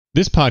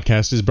This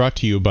podcast is brought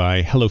to you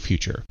by Hello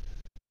Future.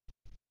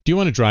 Do you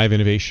want to drive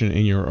innovation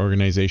in your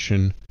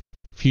organization,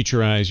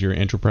 futurize your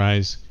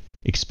enterprise,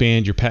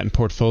 expand your patent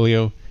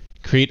portfolio,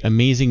 create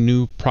amazing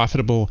new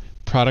profitable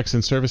products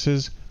and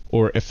services,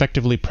 or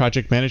effectively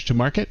project manage to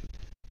market?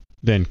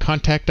 Then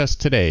contact us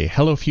today,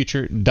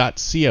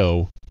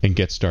 hellofuture.co, and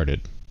get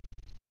started.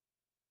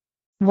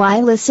 Why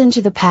listen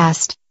to the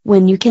past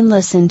when you can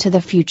listen to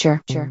the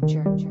future?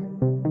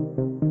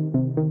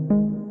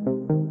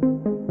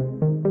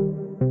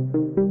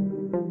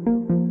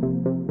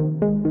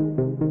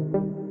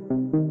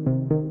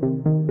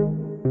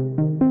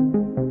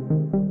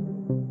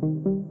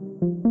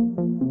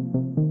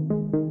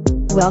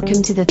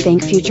 Welcome to the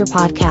Think Future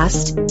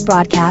podcast,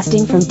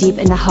 broadcasting from deep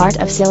in the heart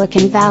of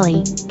Silicon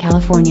Valley,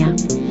 California.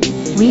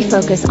 We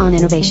focus on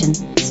innovation,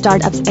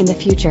 startups, and the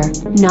future,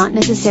 not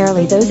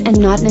necessarily those and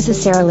not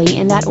necessarily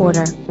in that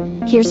order.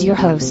 Here's your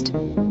host.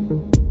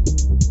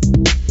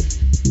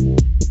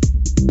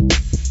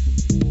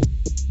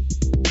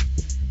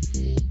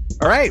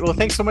 All right. Well,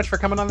 thanks so much for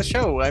coming on the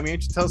show. I mean,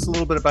 just tell us a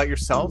little bit about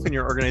yourself and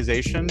your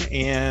organization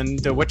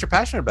and what you're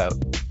passionate about.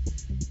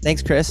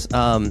 Thanks, Chris.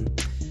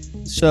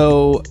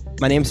 So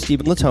my name is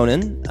Stephen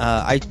Lehtonen.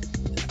 I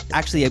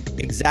actually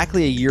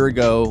exactly a year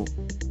ago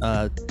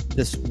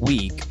this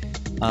week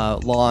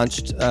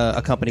launched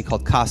a company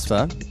called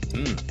Kasvaa.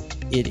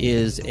 It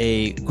is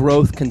a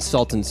growth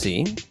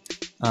consultancy.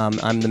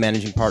 I'm the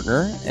managing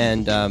partner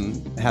and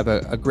have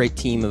a great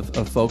team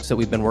of folks that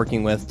we've been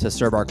working with to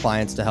serve our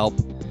clients to help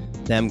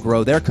them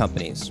grow their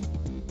companies.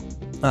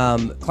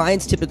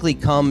 Clients typically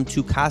come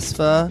to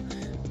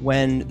Kasvaa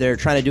when they're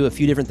trying to do a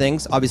few different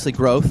things. Obviously,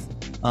 growth.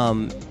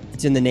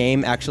 It's in the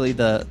name. Actually,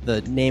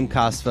 the name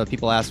Kasvaa,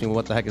 people ask me, well,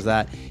 what the heck is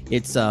that?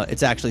 It's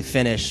actually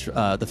Finnish,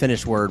 the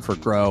Finnish word for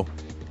grow,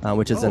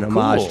 which is an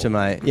homage to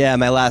my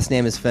last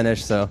name is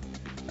Finnish, so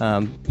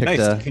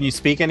nice. Can you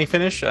speak any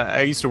Finnish?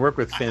 I used to work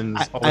with Finns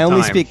all the time. I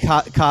only speak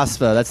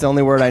Kasvaa. That's the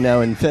only word I know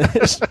in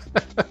Finnish.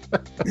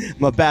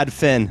 I'm a bad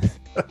Finn.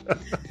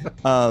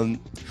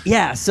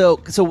 So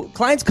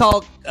clients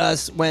call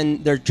us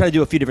when they're trying to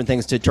do a few different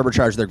things to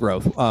turbocharge their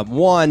growth.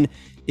 One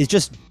is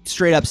just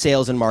straight up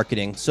sales and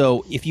marketing.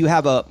 So if you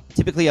have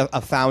typically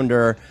a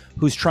founder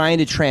who's trying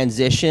to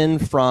transition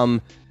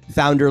from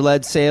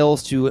founder-led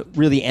sales to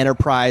really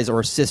enterprise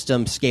or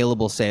system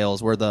scalable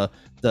sales, where the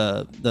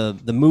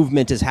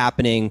movement is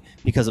happening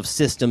because of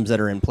systems that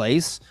are in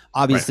place.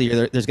 Obviously,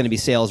 there's going to be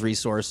sales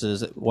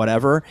resources,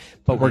 whatever,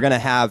 but we're going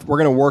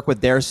to work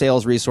with their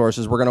sales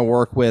resources. We're going to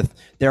work with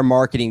their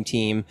marketing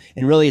team,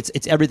 and really,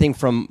 it's everything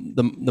from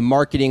the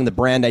marketing, the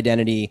brand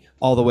identity,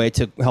 all the way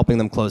to helping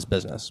them close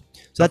business.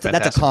 So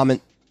that's a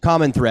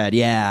common thread,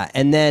 yeah.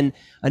 And then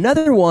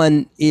another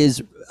one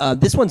is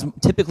this one's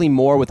typically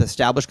more with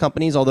established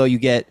companies, although you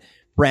get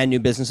brand new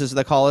businesses,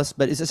 they call us,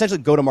 but it's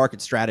essentially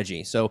go-to-market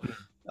strategy. So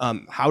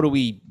how do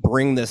we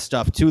bring this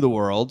stuff to the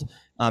world?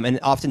 And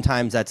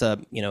oftentimes that's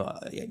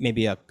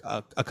maybe a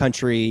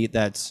country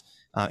that's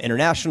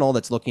international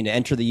that's looking to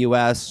enter the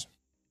U.S.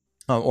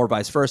 Or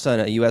vice versa,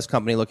 and a U.S.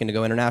 company looking to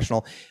go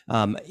international.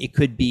 It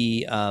could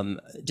be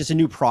just a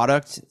new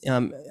product,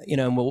 and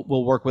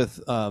we'll work with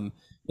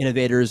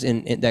innovators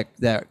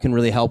that can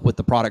really help with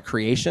the product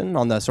creation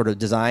on the sort of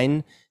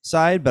design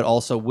side, but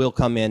also we'll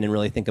come in and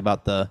really think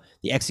about the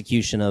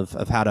execution of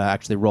how to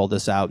actually roll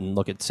this out and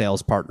look at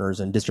sales partners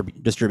and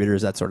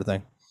distributors, that sort of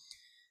thing.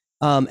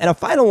 And a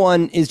final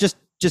one is just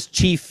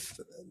chief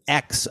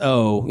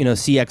XO,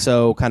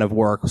 CXO kind of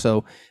work.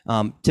 So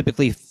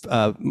typically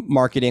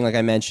marketing, like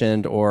I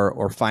mentioned,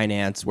 or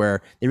finance,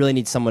 where they really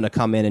need someone to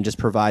come in and just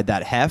provide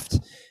that heft.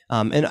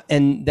 And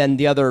then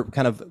the other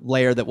kind of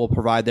layer that we'll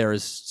provide there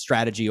is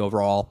strategy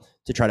overall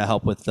to try to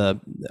help with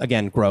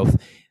growth.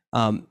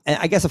 And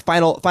I guess a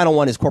final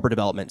one is corporate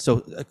development.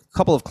 So a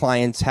couple of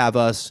clients have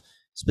us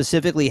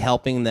specifically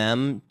helping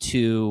them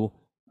to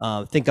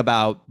think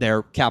about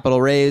their capital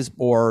raise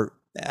or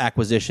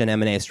acquisition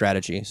M&A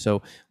strategy.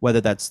 So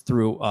whether that's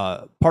through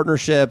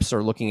partnerships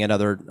or looking at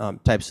other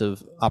types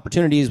of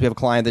opportunities. We have a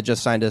client that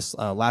just signed us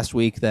last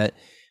week that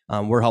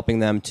we're helping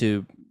them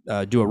to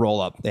do a roll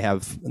up.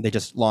 They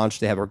just launched.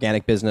 They have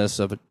organic business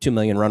of a 2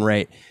 million run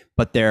rate,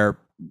 but they're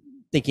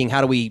thinking, how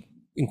do we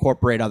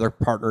incorporate other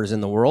partners in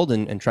the world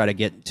and try to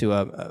get to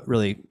a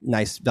really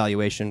nice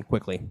valuation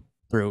quickly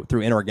through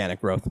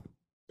inorganic growth.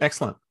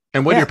 Excellent.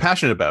 And what you're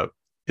passionate about?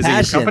 Is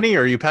it your company,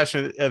 or are you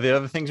passionate of the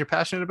other things you're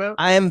passionate about?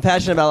 I am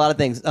passionate about a lot of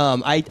things.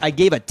 I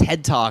gave a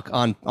TED talk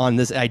on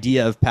this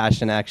idea of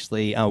passion,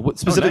 actually,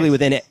 specifically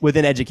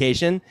within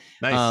education.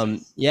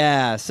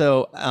 Nice.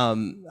 So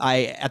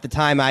I, at the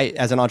time,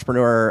 as an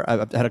entrepreneur,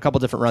 I've had a couple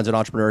different runs in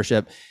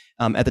entrepreneurship.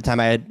 At the time,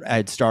 I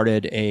had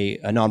started a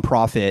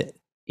nonprofit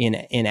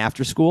in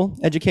after school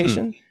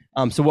education.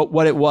 So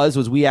what it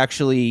was we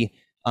actually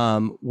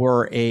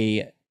were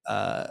a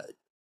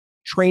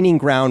training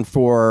ground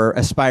for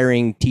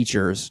aspiring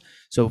teachers.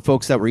 So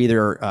folks that were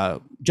either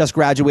just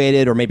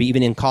graduated or maybe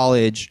even in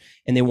college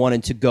and they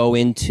wanted to go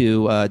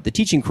into the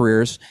teaching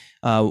careers,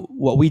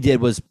 what we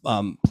did was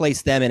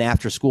place them in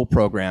after school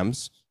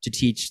programs to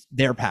teach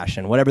their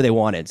passion, whatever they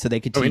wanted. So they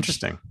could teach. Oh,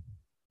 interesting.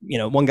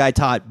 One guy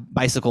taught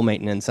bicycle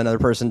maintenance, another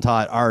person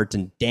taught art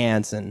and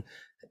dance and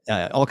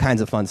all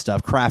kinds of fun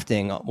stuff,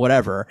 crafting,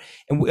 whatever.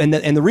 And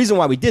the reason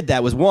why we did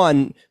that was,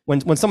 one,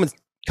 when someone's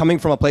coming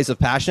from a place of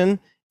passion,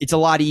 it's a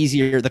lot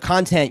easier. The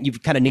content,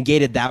 you've kind of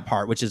negated that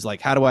part, which is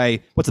like,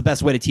 what's the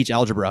best way to teach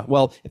algebra?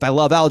 Well, if I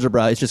love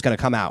algebra, it's just going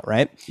to come out,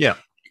 right? Yeah.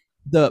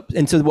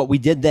 And so what we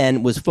did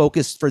then was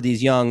focus for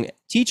these young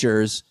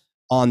teachers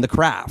on the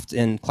craft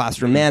and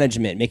classroom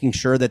management, making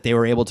sure that they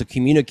were able to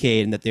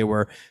communicate and that they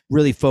were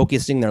really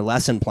focusing their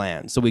lesson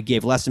plan. So we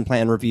gave lesson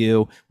plan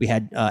review. We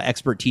had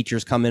expert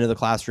teachers come into the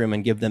classroom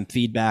and give them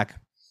feedback.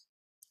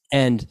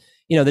 And,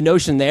 the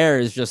notion there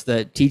is just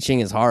that teaching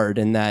is hard,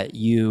 and that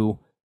it's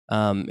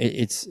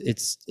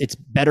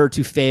better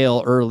to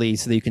fail early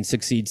so that you can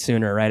succeed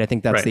sooner, right? I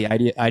think that's the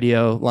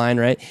IDEO line,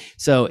 right?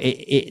 So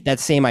that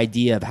same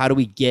idea of how do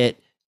we get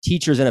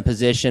teachers in a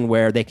position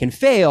where they can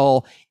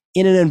fail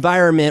in an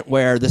environment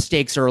where the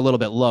stakes are a little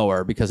bit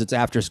lower because it's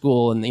after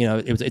school and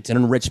it's an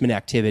enrichment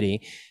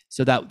activity.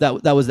 So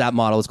that was that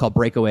model. It's called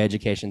breakaway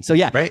education. So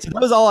yeah, right. So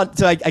that was all on.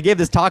 So I gave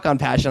this talk on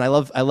passion. I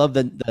love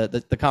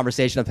the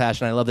conversation of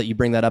passion. I love that you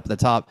bring that up at the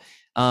top.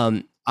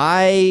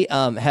 I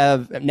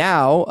have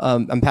now.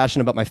 I'm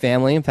passionate about my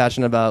family. I'm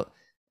passionate about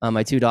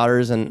my two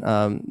daughters and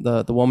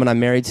the woman I'm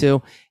married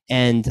to,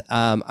 and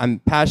I'm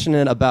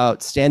passionate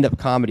about stand-up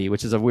comedy,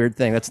 which is a weird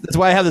thing. That's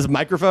why I have this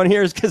microphone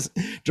here, is because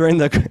during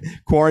the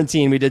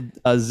quarantine we did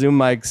Zoom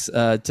mics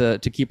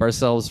to keep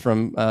ourselves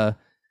from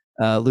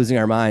losing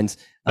our minds.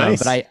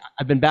 Nice. But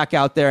I've been back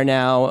out there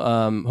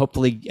now.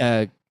 Hopefully,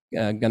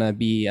 gonna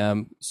be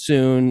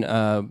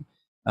soon.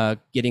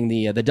 Getting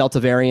the Delta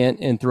variant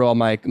in through all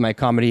my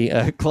comedy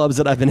clubs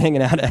that I've been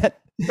hanging out at.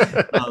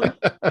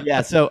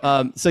 So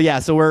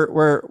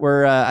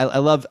we're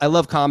I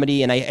love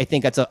comedy, and I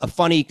think that's a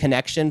funny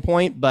connection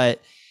point.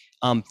 But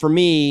for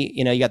me,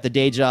 you got the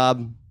day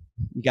job,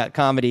 you got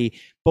comedy.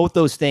 Both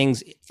those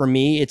things, for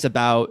me, it's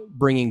about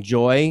bringing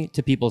joy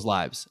to people's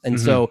lives. And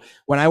so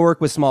when I work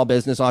with small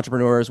business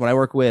entrepreneurs, when I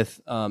work with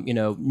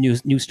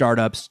new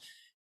startups,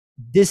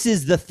 this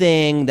is the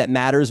thing that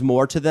matters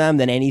more to them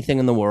than anything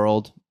in the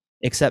world,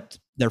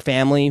 except their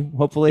family,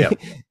 hopefully,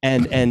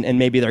 and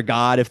maybe their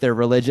God if they're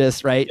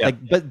religious, right? Yep.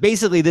 But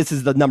basically, this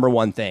is the number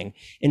one thing.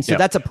 And so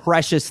that's a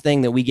precious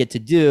thing that we get to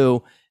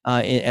do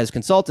as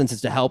consultants,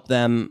 is to help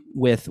them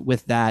with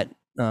that,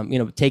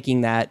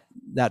 taking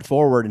that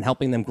forward and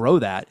helping them grow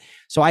that.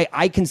 So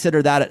I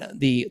consider that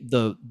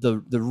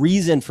the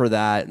reason for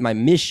that, my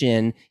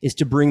mission, is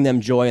to bring them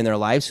joy in their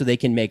life so they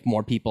can make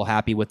more people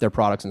happy with their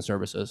products and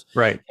services.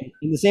 Right.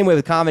 In the same way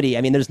with comedy,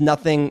 I mean, there's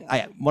nothing,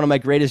 one of my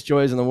greatest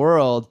joys in the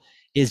world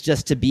is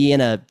just to be in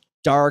a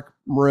dark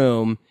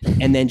room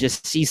and then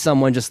just see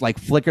someone just like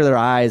flicker their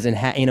eyes and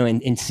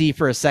and see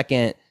for a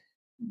second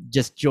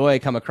just joy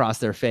come across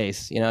their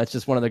face. It's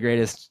just one of the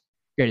greatest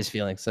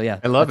feelings. So yeah,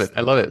 I love it.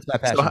 It's my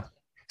passion.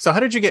 So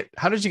how did you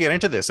get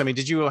into this? I mean,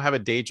 did you have a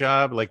day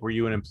job? Like, were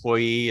you an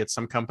employee at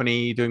some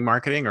company doing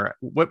marketing, or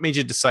what made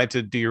you decide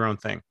to do your own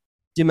thing?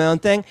 Do my own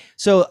thing.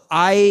 So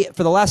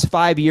for the last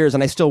 5 years,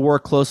 and I still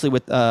work closely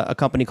with a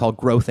company called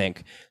Growth Inc.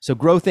 So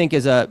Growth Inc.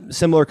 is a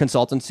similar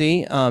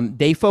consultancy.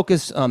 They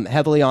focus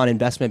heavily on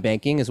investment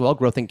banking as well,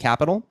 Growth Inc.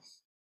 Capital.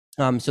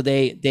 So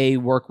they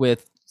work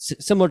with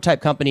similar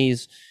type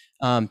companies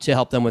to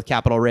help them with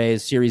capital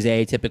raise, Series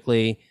A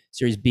typically,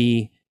 Series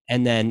B,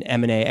 and then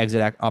M&A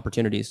exit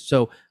opportunities.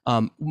 So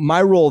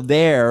my role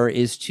there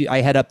is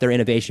I head up their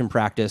innovation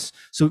practice.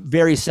 So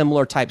very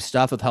similar type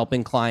stuff of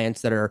helping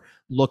clients that are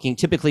looking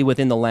typically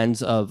within the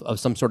lens of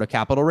some sort of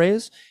capital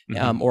raise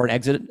or an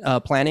exit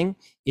planning,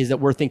 is that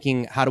we're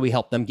thinking, how do we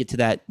help them get to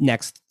that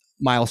next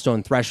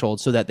milestone threshold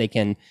so that they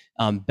can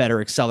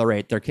better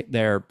accelerate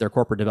their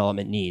corporate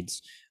development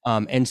needs.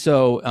 And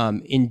so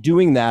in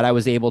doing that, I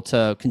was able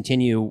to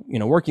continue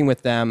working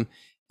with them.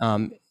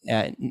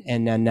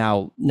 And then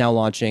now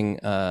launching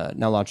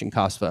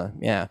Kasvaa.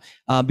 Yeah.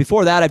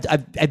 Before that,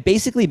 I've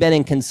basically been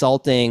in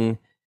consulting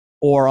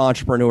or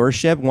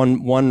entrepreneurship,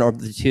 one or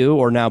the two,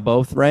 or now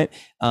both, right?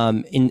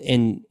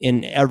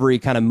 In every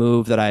kind of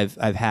move that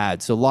I've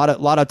had. So a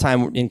lot of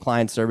time in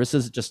client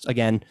services, just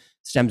again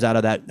stems out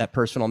of that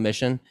personal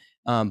mission.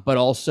 But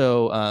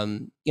also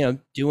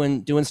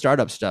doing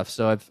startup stuff.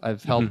 So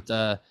I've helped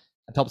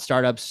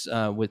startups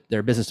with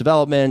their business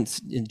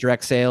development,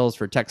 direct sales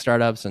for tech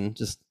startups, and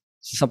just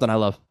something I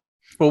love.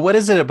 Well, what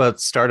is it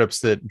about startups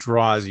that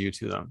draws you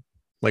to them?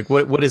 Like,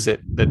 what is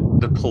it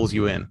that pulls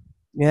you in?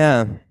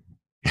 Yeah.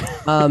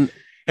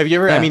 Have you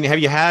ever? Yeah. I mean, have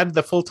you had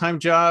the full-time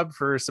job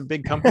for some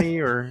big company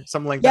or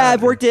something like that? Yeah,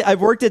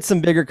 I've worked at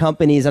some bigger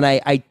companies, and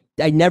I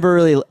never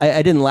really,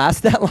 I didn't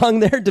last that long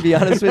there, to be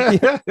honest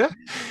with you.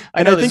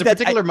 I know there's a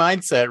particular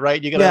mindset,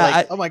 right? You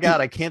gotta oh my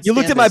God, I can't. You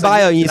looked at my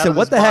bio and you said,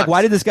 what the heck?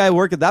 Why did this guy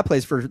work at that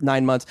place for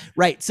 9 months?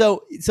 Right.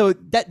 So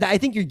that I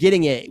think you're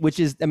getting it, which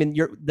is, I mean,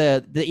 you're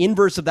the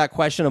inverse of that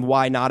question of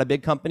why not a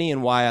big company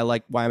and why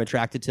I'm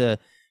attracted to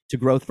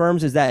growth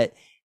firms, is that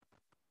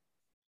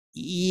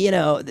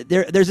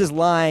there's this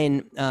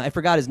line, I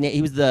forgot his name.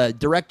 He was the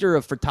director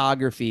of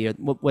photography,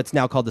 what's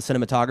now called the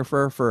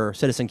cinematographer for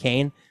Citizen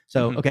Kane.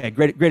 So, okay,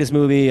 greatest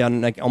movie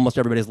on like almost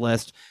everybody's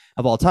list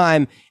of all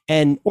time.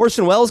 And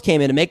Orson Welles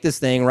came in to make this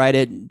thing, write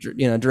it,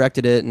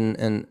 directed it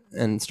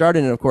and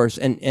started it, of course.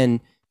 And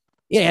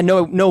yeah, had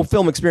no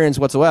film experience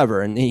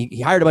whatsoever. And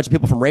he hired a bunch of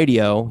people from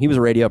radio. He was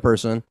a radio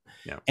person.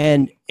 Yeah.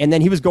 And then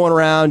he was going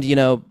around,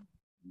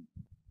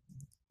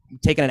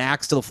 taking an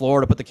axe to the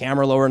floor to put the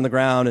camera lower in the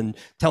ground and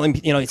telling,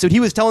 so he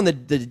was telling the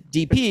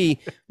DP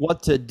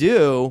what to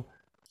do.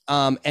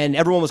 And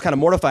everyone was kind of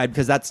mortified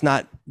because that's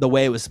not the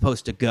way it was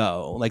supposed to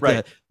go. Like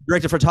the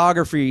director of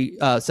photography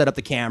set up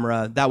the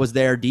camera. That was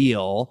their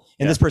deal.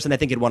 And this person, I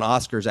think, had won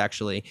Oscars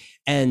actually.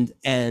 And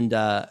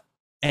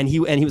he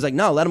was like,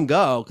 no, let him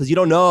go. Cause you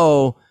don't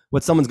know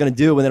what someone's going to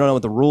do when they don't know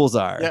what the rules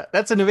are. Yeah.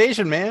 That's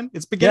innovation, man.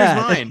 It's beginner's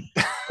mind.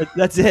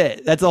 That's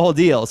it. That's the whole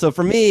deal. So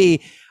for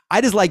me,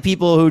 I just like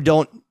people who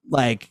don't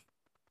like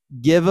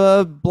give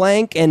a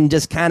blank and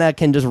just kind of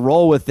can just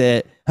roll with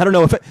it. I don't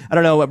know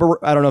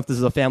if this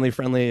is a family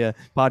friendly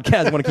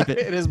podcast. I want to keep it.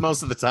 It is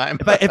most of the time.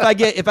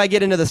 if I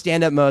get into the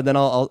stand up mode, then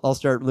I'll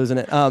start losing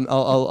it.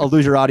 I'll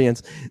lose your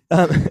audience.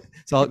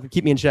 So I'll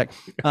keep me in check.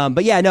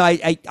 But yeah, no,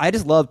 I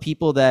just love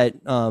people that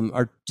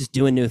are just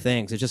doing new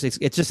things.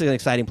 It's just an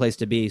exciting place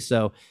to be.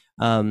 So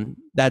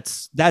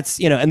that's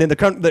and then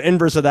the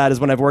inverse of that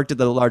is when I've worked at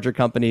the larger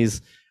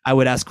companies, I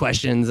would ask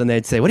questions and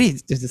they'd say, "What do you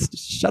just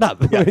shut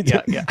up?"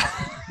 Yeah.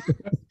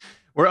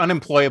 We're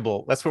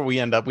unemployable. That's where we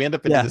end up. We end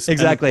up in this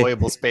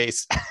unemployable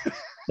space.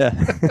 Yeah,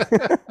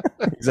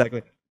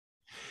 exactly.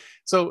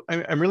 So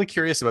I'm really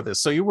curious about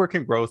this. So you work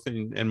in growth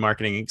and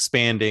marketing,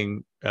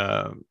 expanding,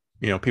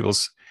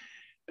 people's,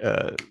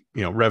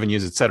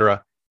 revenues, et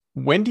cetera.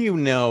 When do you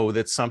know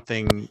that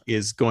something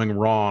is going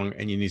wrong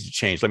and you need to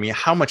change? I mean,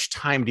 how much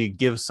time do you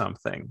give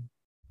something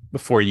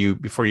before you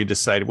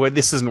decide, well,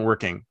 this isn't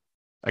working,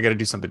 I got to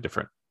do something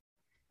different?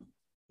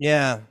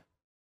 Yeah.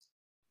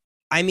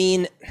 I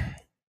mean,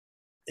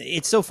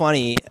 it's so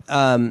funny.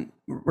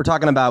 We're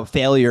talking about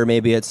failure,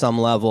 maybe at some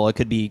level. It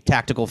could be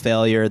tactical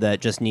failure that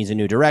just needs a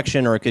new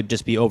direction, or it could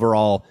just be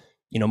overall,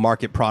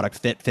 market product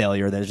fit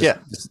failure. That is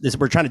just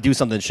we're trying to do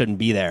something that shouldn't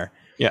be there.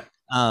 Yeah.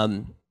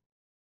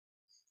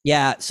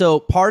 Yeah. So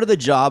part of the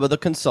job of the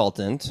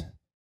consultant,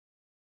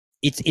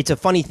 it's a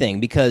funny thing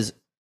because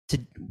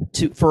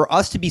for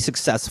us to be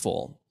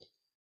successful,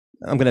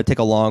 I'm going to take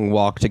a long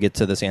walk to get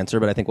to this answer,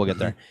 but I think we'll get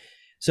there.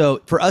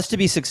 So for us to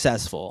be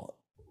successful,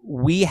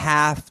 we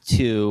have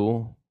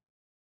to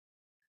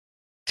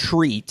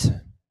treat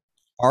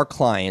our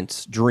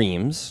clients'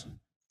 dreams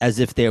as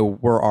if they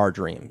were our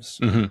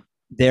dreams,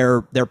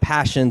 their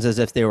passions as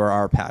if they were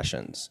our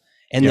passions,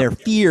 and their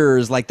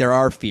fears like they're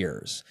our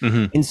fears.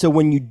 And so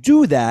when you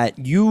do that,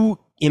 you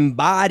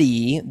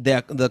embody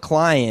the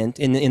client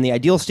in the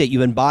ideal state.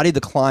 You embody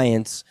the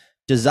client's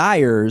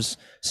desires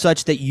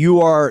such that you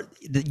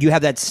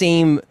have that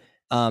same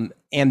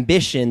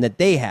ambition that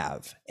they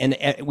have. And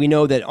we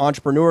know that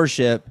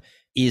entrepreneurship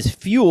is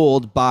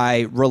fueled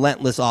by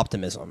relentless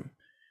optimism.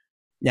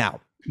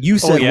 Now, you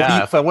said,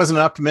 if I wasn't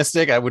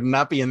optimistic, I would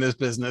not be in this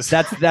business.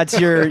 That's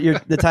your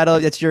the title.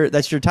 That's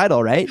your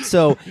title, right?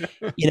 So,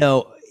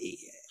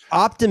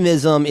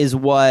 optimism is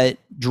what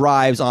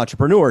drives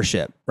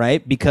entrepreneurship,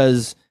 right?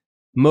 Because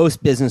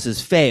most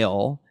businesses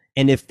fail,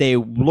 and if they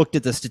looked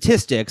at the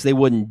statistics, they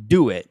wouldn't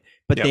do it.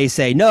 But they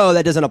say, no,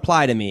 that doesn't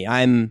apply to me.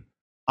 I'm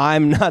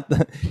not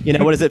the,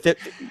 what is it?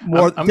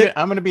 I'm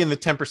going to be in the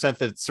 10%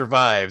 that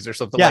survives or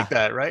something like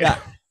that, right? Yeah.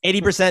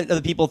 80% of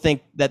the people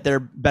think that they're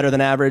better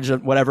than average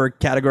of whatever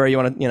category you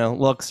want to,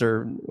 looks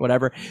or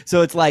whatever.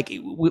 So it's like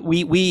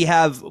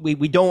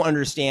we don't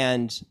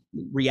understand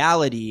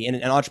reality,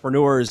 and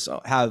entrepreneurs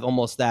have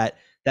almost that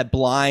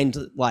blind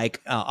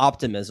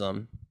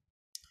optimism.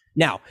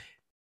 Now,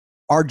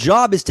 our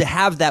job is to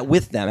have that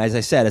with them, as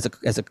I said,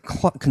 as a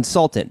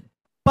consultant.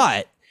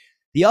 But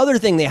the other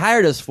thing they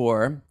hired us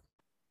for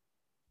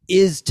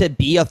is to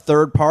be a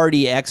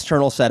third-party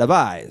external set of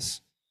eyes.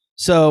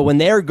 So when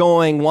they're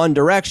going one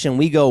direction,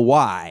 we go,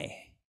 why?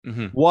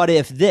 What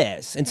if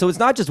this? And so it's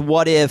not just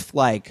what if,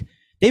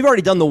 they've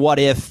already done the what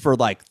if for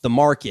the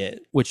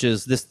market, which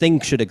is this thing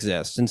should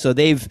exist. And so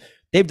they've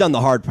done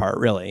the hard part,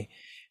 really.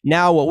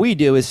 Now what we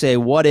do is say,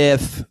 what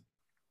if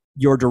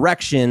your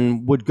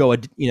direction would go a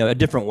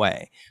different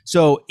way?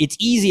 So it's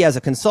easy as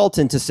a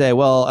consultant to say,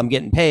 well, I'm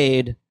getting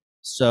paid,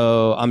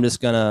 so I'm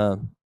just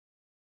gonna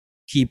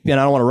keep, I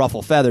don't want to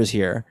ruffle feathers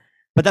here.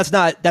 But that's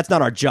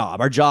not our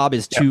job. Our job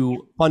is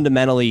to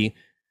fundamentally,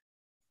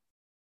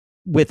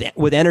 with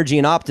energy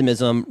and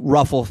optimism,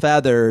 ruffle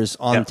feathers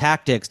on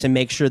tactics to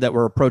make sure that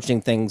we're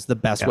approaching things the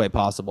best way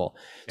possible.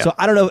 So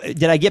I don't know.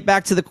 Did I get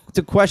back to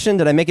the question?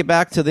 Did I make it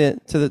back to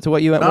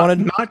what you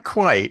wanted? Not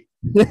quite.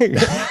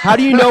 How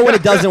do you know when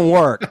it doesn't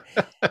work?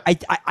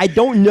 I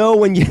don't know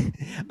when you.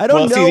 I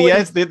don't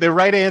know. See, the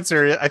right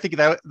answer. I think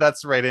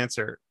that's the right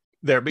answer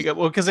there.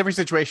 Because every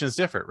situation is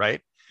different, right?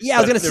 Yeah,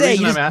 I was gonna say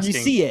you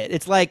see it.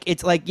 It's like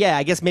yeah.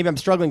 I guess maybe I'm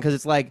struggling because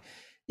it's like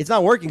it's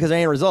not working because there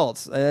ain't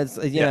results. It's,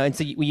 you know, and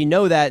so you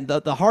know that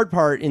the hard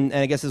part, and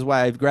I guess is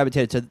why I've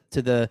gravitated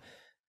to the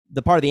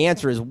part of the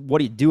answer is, what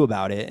do you do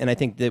about it? And I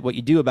think that what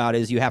you do about it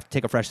is you have to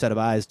take a fresh set of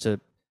eyes to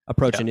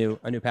approach a new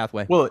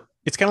pathway. Well,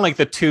 it's kind of like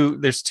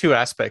there's two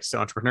aspects to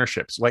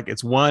entrepreneurship. So like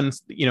it's one,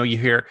 you know, you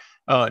hear,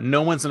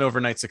 no one's an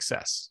overnight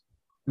success,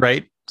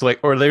 right? So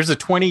like, or there's a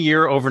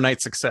 20-year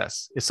overnight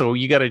success. So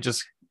you got to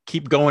just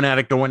keep going at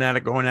it.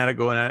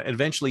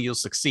 Eventually you'll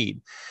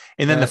succeed.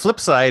 And then the flip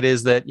side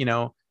is that, you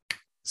know,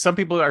 some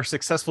people are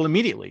successful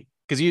immediately,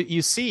 because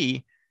you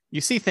see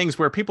things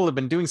where people have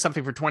been doing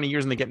something for 20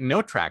 years and they get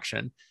no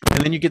traction.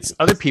 And then you get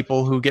other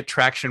people who get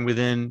traction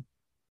within,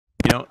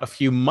 you know, a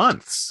few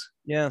months.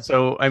 Yeah.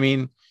 So, I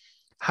mean,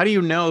 how do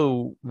you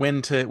know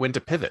when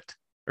to pivot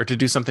or to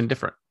do something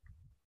different?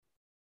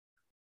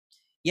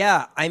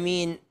 Yeah. I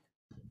mean,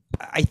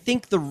 I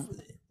think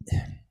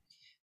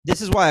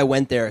this is why I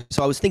went there.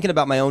 So I was thinking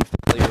about my own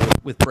failure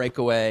with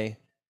breakaway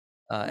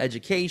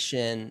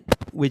education,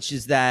 which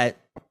is that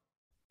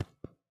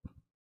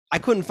I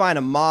couldn't find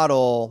a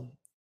model.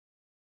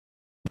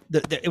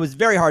 It was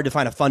very hard to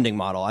find a funding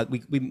model.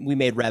 We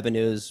made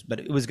revenues, but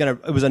it was a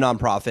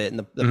nonprofit, and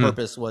the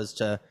purpose was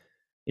to,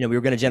 you know, we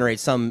were going to generate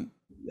some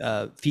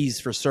fees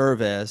for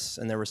service,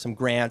 and there were some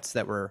grants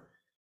that were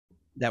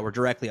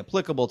directly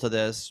applicable to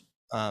this.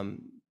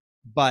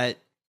 But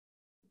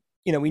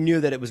you know, we knew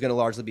that it was going to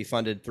largely be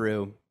funded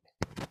through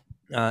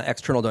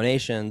external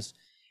donations,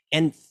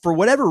 and for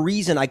whatever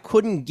reason, I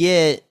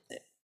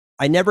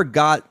never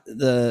got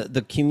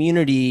the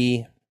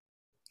community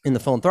in the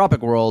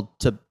philanthropic world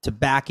to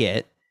back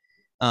it.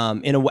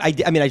 In a way,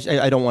 I mean,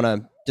 I don't want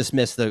to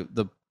dismiss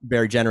the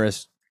very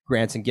generous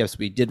grants and gifts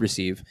we did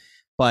receive,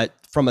 but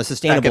from a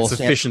sustainable back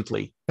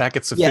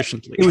it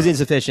sufficiently. It was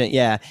insufficient,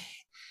 yeah.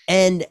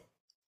 And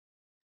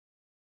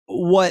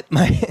what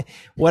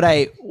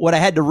I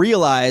had to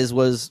realize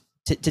was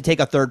to take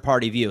a third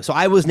party view. So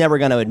I was never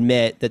going to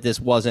admit that this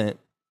wasn't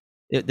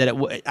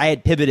I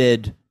had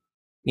pivoted,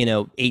 you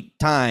know, 8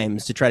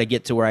 times to try to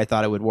get to where I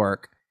thought it would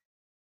work.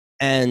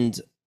 And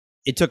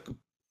it took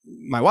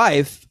my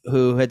wife,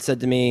 who had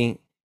said to me,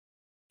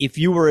 if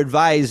you were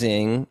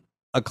advising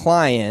a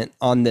client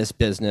on this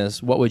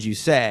business, what would you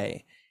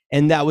say?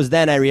 And that was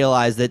then I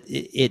realized that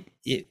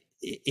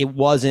it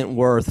wasn't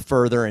worth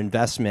further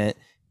investment,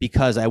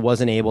 because I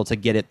wasn't able to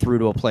get it through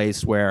to a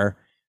place where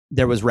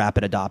there was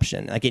rapid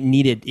adoption. Like it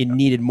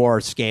needed more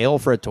scale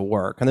for it to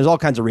work. And there's all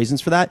kinds of reasons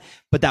for that,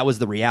 but that was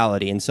the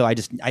reality. And so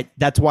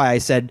that's why I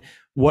said,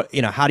 what,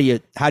 you know, how do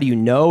you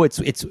know?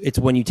 It's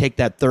when you take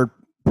that third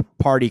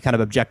party kind of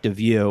objective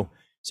view.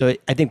 So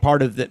I think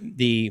part of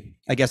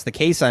I guess the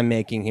case I'm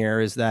making here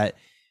is that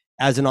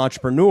as an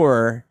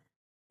entrepreneur,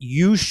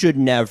 you should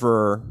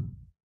never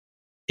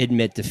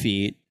admit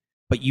defeat,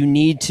 but you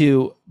need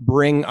to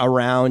bring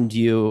around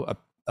you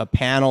a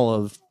panel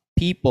of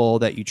people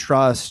that you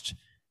trust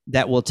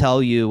that will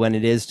tell you when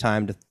it is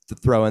time to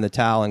throw in the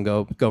towel and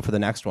go for the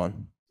next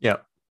one. Yeah.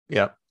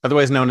 Yeah.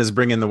 Otherwise known as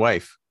bring in the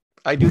wife.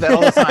 I do that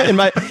all the time.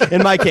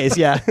 in my case.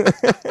 Yeah.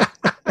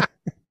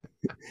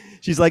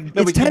 She's like,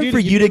 it's time for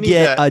you to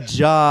get a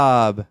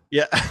job.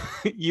 Yeah.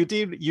 You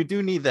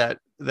do need that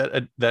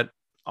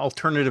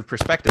alternative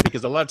perspective,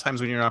 because a lot of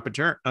times when you're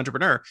an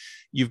entrepreneur,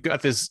 you've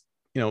got this,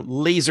 you know,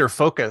 laser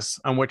focus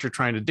on what you're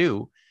trying to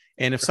do.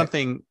 And if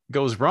something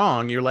goes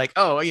wrong, you're like,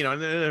 oh, you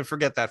know,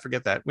 forget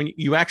that. When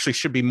you actually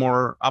should be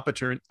more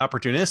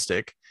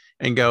opportunistic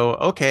and go,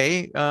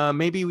 okay,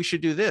 maybe we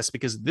should do this,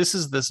 because this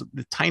is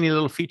the tiny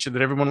little feature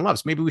that everyone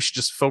loves. Maybe we should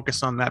just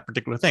focus on that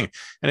particular thing.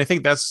 And I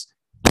think that's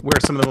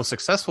where some of the most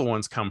successful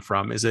ones come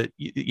from, is that,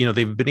 you know,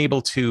 they've been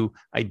able to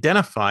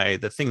identify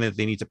the thing that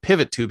they need to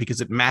pivot to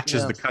because it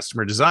matches the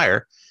customer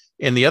desire.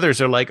 And the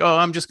others are like, oh,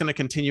 I'm just going to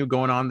continue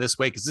going on this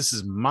way because this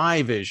is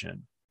my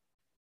vision.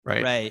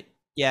 Right.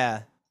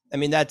 Yeah. I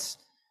mean, that's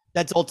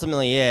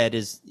ultimately it,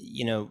 is,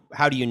 you know,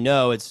 how do you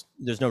know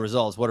there's no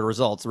results? What are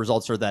results? The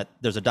results are that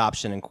there's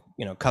adoption and,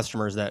 you know,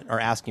 customers that are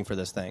asking for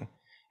this thing.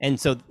 And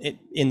so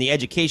in the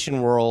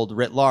education world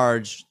writ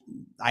large,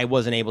 I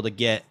wasn't able to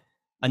get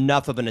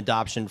enough of an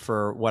adoption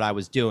for what I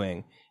was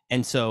doing.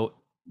 And so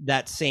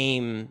that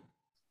same,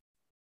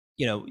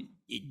 you know,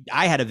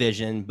 I had a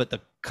vision, but the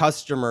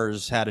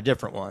customers had a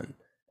different one.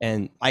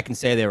 And I can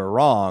say they were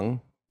wrong.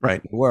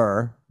 Right. They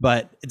were,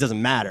 but it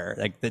doesn't matter.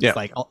 Like,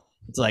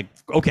 it's like,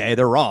 okay,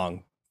 they're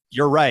wrong.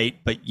 You're right,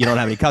 but you don't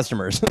have any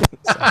customers.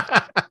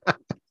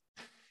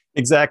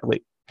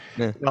 Exactly.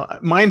 Yeah. Well,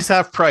 mine's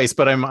half price,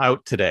 but I'm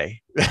out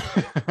today.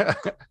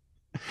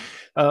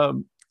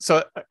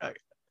 So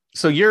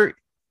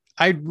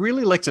I'd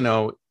really like to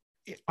know,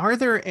 are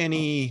there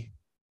any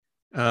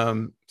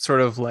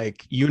sort of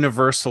like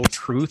universal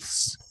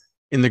truths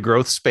in the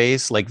growth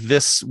space? Like,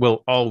 this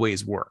will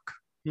always work.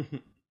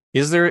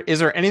 Is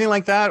there anything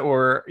like that?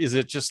 Or is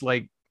it just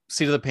like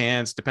seat of the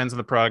pants, depends on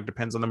the product,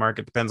 depends on the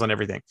market, depends on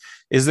everything?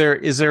 Is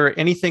there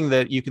anything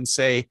that you can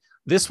say,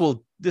 this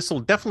will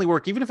definitely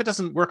work, even if it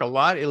doesn't work a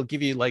lot, it'll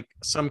give you like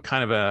some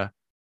kind of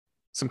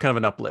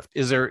an uplift?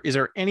 Is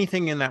there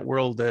anything in that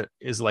world that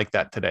is like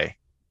that today?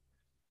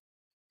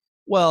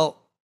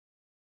 Well,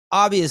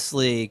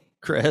 obviously,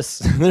 Chris,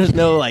 there's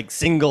no like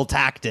single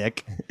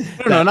tactic.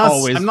 I'm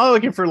not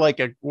looking for like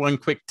a one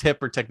quick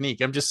tip or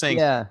technique. I'm just saying,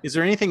 Yeah. is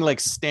there anything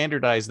like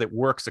standardized that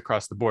works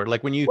across the board?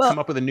 Like when you come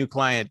up with a new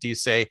client, do you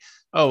say,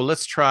 oh,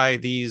 let's try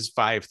these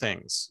 5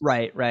 things?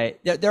 Right.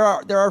 There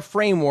are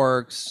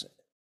frameworks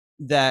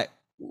that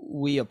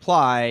we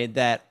apply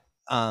that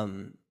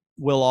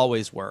will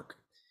always work.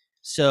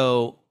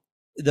 So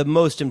the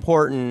most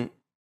important,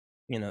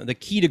 the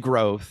key to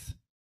growth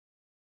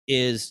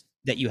is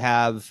that you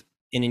have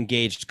an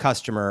engaged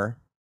customer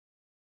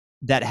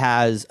that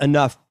has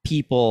enough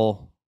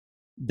people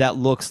that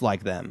looks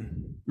like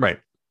them. Right.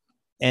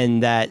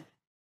 And that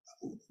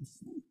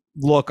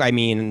look, I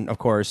mean, of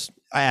course,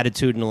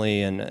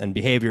 attitudinally and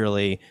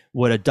behaviorally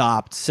would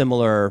adopt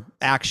similar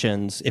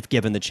actions if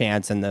given the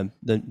chance and the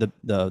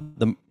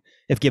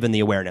if given the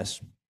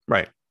awareness.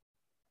 Right.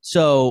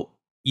 So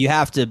you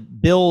have to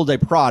build a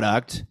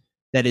product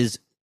that is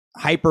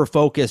hyper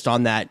focused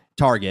on that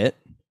target,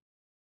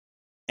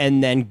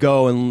 and then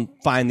go and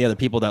find the other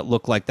people that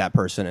look like that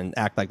person and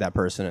act like that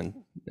person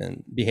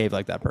and behave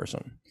like that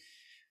person.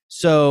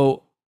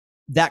 So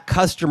that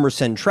customer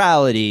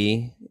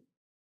centrality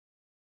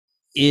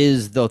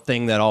is the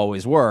thing that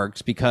always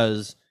works,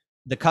 because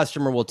the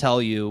customer will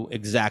tell you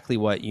exactly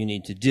what you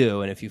need to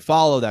do. And if you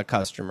follow that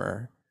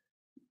customer,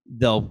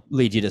 they'll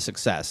lead you to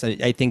success.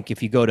 I think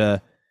if you go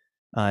to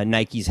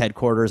Nike's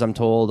headquarters, I'm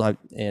told,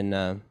 in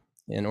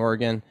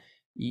Oregon,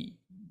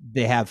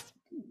 they have,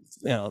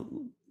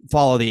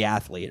 follow the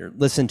athlete or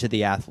listen to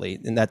the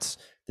athlete. And that's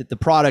that the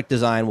product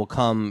design will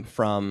come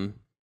from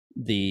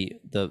the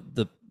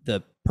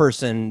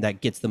person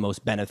that gets the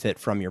most benefit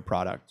from your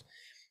product.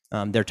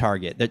 Their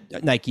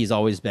target. Nike's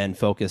always been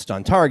focused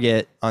on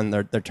target, on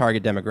their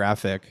target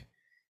demographic.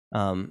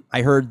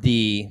 I heard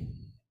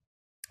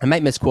I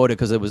might misquote it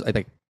because it was, I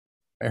think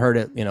I heard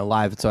it,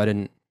 live, so I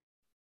didn't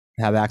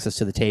have access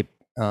to the tape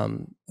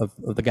of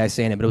the guy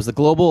saying it, but it was the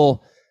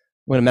global,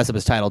 I'm gonna mess up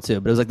his title too,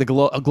 but it was like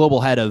a global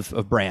head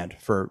of brand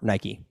for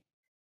Nike.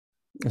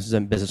 This is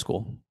in business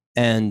school.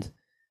 And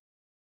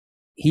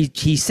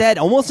he said,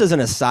 almost as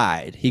an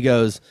aside, he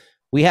goes,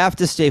 we have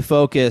to stay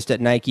focused at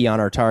Nike on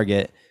our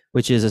target,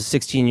 which is a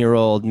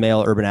 16-year-old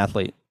male urban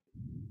athlete.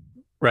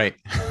 Right.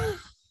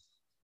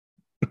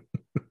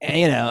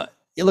 And,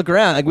 you look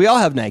around, like we all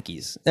have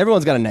Nikes.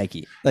 Everyone's got a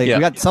Nike. Like we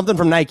got something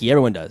from Nike.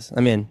 Everyone does.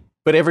 I mean,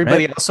 but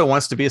everybody also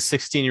wants to be a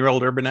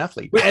 16-year-old urban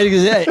athlete.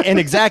 And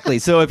exactly.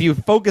 So if you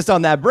focused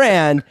on that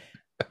brand,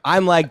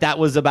 I'm like, that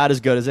was about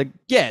as good as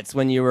it gets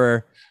when you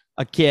were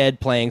a kid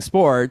playing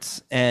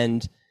sports,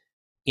 and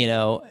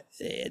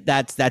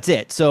that's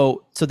it.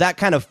 So that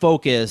kind of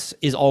focus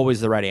is always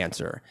the right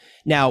answer.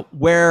 Now,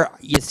 where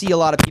you see a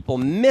lot of people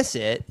miss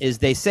it is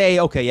they say,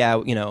 okay, yeah,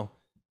 the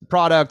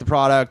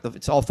product,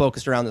 it's all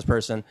focused around this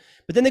person,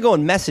 but then they go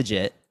and message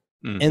it.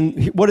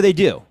 And what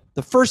do?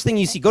 The first thing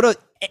you see, go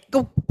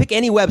pick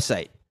any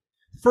website.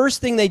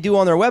 First thing they do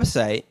on their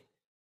website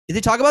is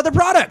they talk about their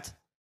product.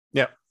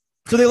 Yeah.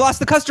 So they lost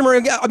the customer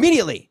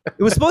immediately.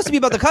 It was supposed to be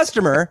about the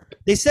customer.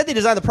 They said they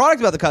designed the product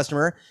about the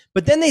customer,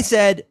 but then they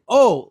said,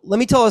 oh, let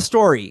me tell a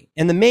story.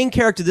 And the main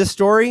character of this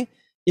story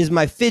is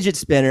my fidget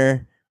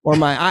spinner or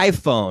my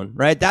iPhone,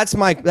 right? That's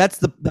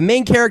the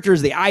main character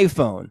is the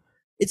iPhone.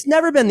 It's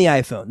never been the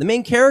iPhone. The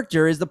main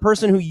character is the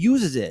person who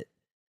uses it.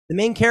 The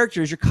main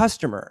character is your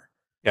customer.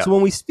 Yeah. So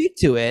when we speak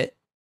to it,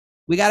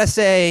 we got to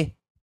say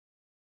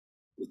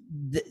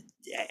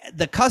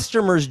the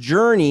customer's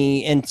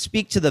journey and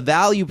speak to the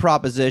value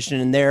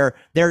proposition and their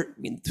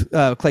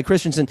Clay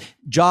Christensen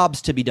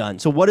jobs to be done.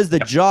 So what is the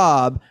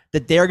job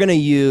that they're going to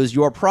use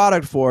your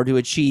product for to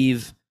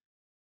achieve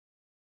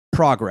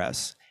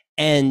progress,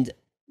 and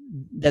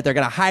that they're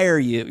going to hire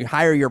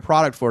your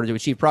product for to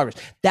achieve progress?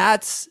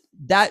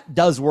 That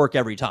does work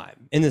every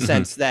time, in the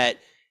sense that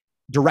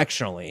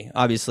directionally,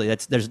 obviously,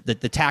 there's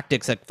the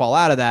tactics that fall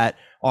out of that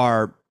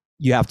are,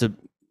 you have to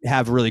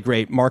have really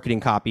great marketing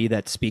copy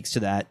that speaks to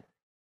that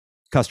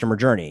customer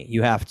journey.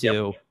 You have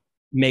to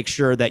make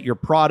sure that your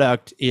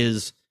product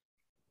is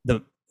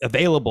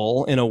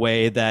available in a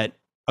way that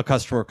a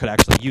customer could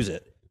actually use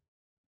it.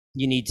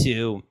 You need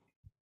to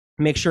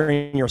make sure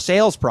in your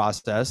sales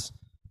process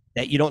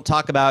that you don't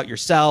talk about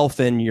yourself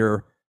and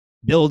your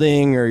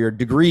building or your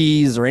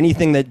degrees or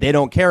anything that they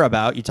don't care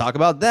about. You talk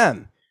about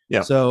them.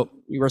 Yeah. So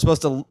we were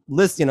supposed to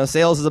list,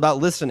 sales is about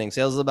listening.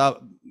 Sales is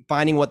about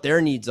finding what their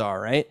needs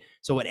are, right?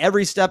 So at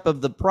every step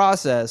of the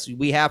process,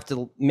 we have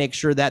to make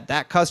sure that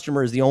that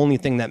customer is the only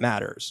thing that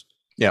matters.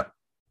 Yeah.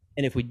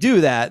 And if we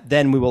do that,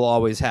 then we will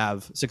always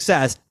have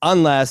success,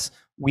 unless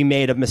we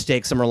made a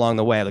mistake somewhere along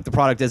the way. Like the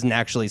product isn't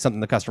actually something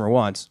the customer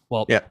wants.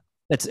 Well,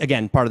 that's,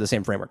 again, part of the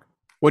same framework.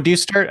 Well, do you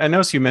start? I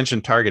noticed you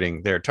mentioned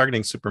targeting there.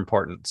 Targeting is super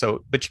important.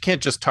 So, but you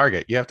can't just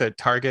target. You have to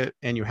target,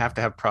 and you have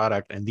to have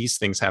product, and these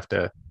things have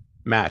to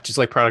match. It's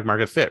like product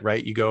market fit,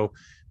 right? You go,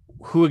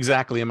 who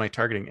exactly am I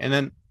targeting? And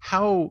then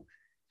how,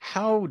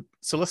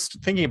 so let's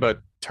thinking about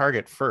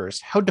target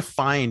first. How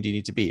defined do you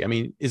need to be? I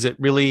mean, is it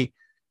really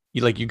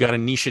you got to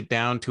niche it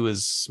down to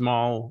as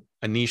small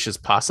a niche as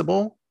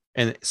possible?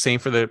 And same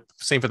for the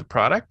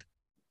product?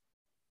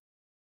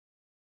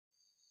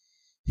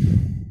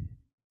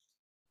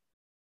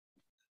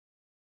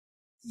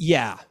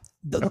 Yeah.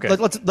 Okay.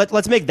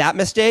 Let's make that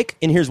mistake.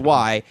 And here's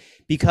why.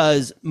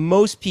 Because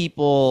most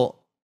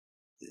people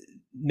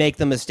make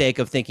the mistake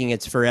of thinking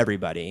it's for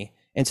everybody.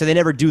 And so they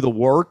never do the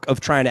work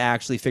of trying to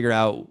actually figure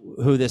out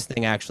who this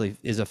thing actually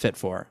is a fit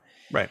for.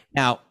 Right.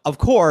 Now, of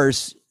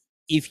course,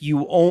 if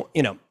you own,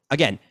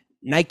 again,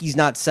 Nike's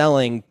not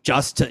selling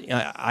just to,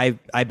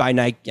 I buy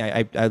Nike.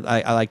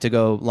 I like to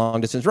go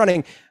long distance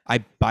running.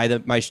 I buy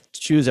my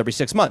shoes every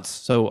 6 months.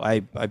 So I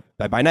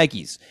buy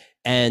Nikes,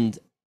 and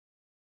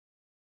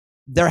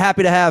they're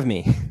happy to have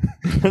me.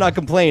 They're not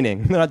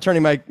complaining. They're not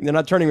turning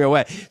me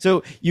away.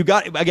 So you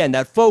got, again,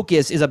 that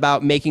focus is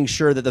about making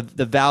sure that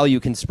the value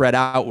can spread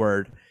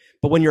outward.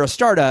 But when you're a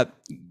startup,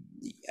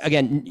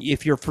 again,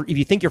 if you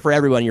think you're for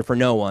everyone, you're for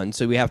no one.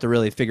 So we have to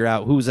really figure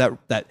out who's that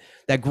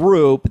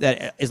group,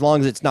 that as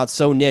long as it's not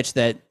so niche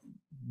that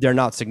they're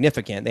not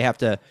significant. You have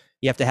to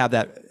have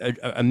that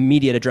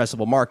immediate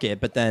addressable market.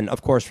 But then,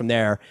 of course, from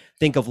there,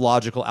 think of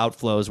logical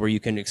outflows where you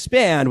can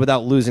expand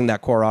without losing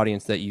that core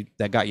audience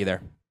that got you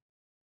there.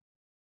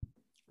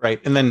 Right.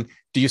 And then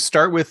do you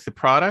start with the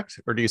product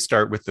or do you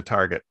start with the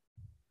target?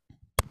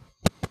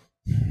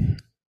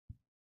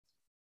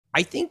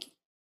 I think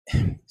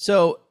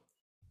so.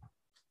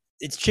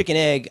 It's chicken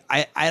egg.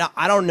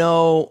 I don't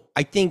know.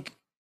 I think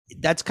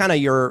that's kind of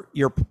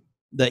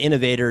the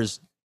innovator's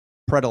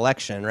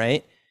predilection,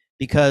 right?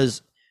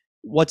 Because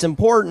what's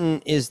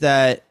important is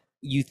that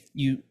you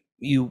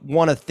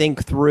want to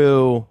think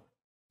through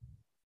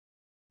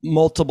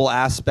multiple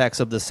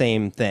aspects of the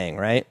same thing,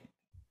 right?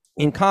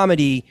 In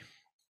comedy,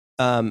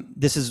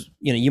 this is,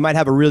 you might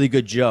have a really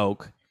good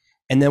joke,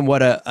 and then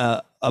what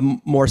a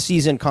more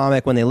seasoned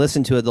comic, when they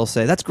listen to it, they'll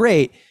say, "That's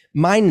great.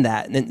 Mine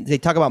that." And then they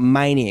talk about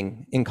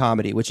mining in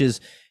comedy, which is,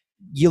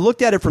 you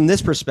looked at it from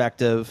this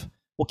perspective.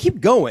 Well,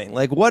 keep going.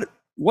 Like, what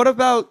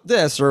about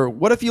this? Or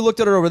what if you looked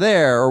at it over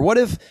there? Or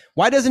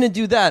why doesn't it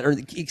do that? Or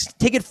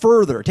take it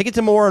further, take it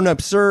to more an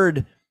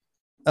absurd,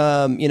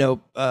 kind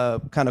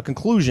of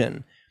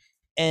conclusion.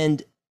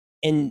 And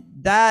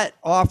that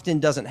often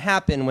doesn't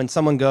happen when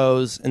someone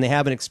goes and they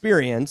have an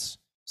experience.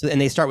 And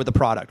they start with the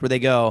product, where they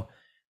go,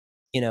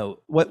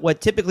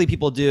 what typically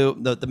people do,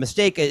 the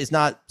mistake is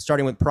not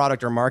starting with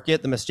product or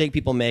market. The mistake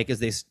people make is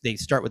they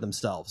start with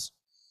themselves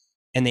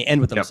and they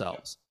end with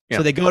themselves. Yep.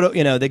 So they go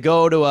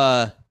to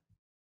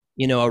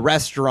a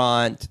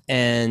restaurant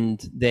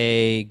and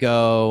they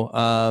go,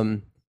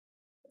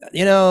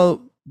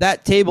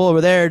 that table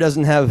over there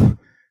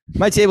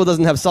my table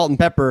doesn't have salt and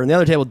pepper, and the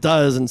other table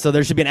does, and so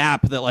there should be an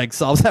app that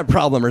solves that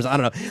problem, or I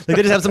don't know. Like, they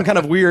just have some kind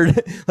of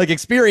weird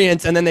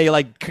experience, and then they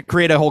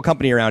create a whole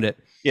company around it.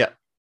 Yeah.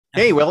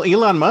 Hey, well,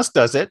 Elon Musk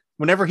does it.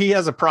 Whenever he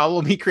has a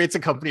problem, he creates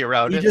a company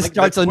around it. He just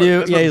starts a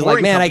new. Yeah, he's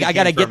like, man, I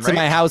got to get to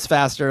my house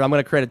faster. I'm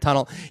going to create a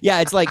tunnel. Yeah,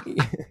 it's like,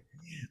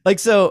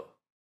 so.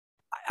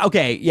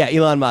 Okay, yeah,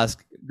 Elon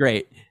Musk,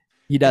 great.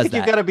 He does that.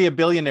 You've got to be a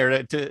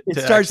billionaire to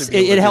it starts.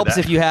 It helps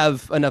if you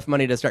have enough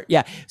money to start.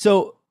 Yeah.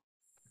 So,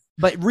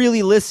 but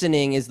really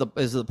listening is the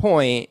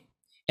point.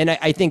 And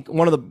I think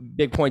one of the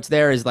big points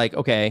there is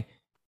okay,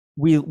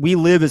 we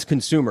live as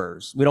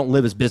consumers. We don't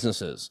live as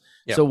businesses.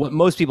 Yep. So what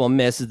most people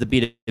miss is the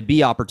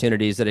B2B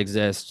opportunities that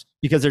exist,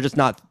 because they're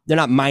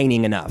not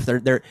mining enough.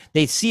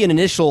 They see an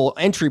initial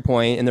entry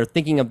point and they're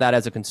thinking of that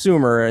as a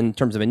consumer in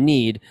terms of a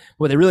need.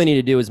 What they really need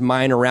to do is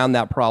mine around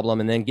that problem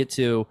and then get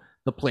to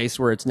the place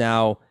where it's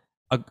now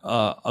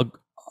a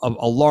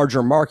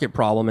larger market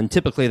problem. And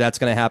typically that's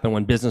going to happen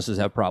when businesses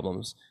have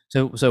problems.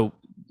 So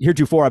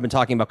heretofore, I've been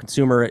talking about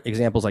consumer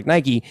examples like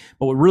Nike,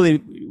 but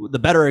the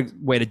better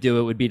way to do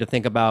it would be to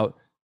think about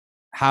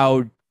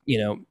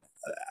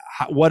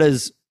what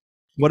is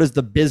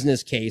the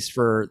business case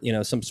for,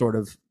 some sort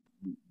of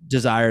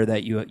desire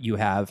that you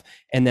have,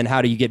 and then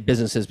how do you get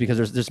businesses,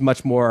 because there's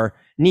much more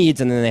needs,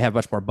 and then they have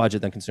much more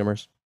budget than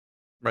consumers.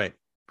 Right.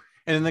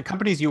 And in the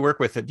companies you work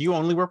with, do you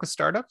only work with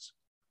startups?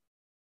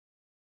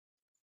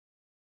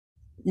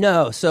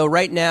 No. So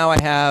right now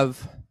I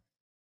have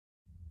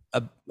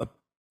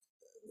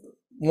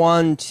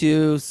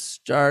two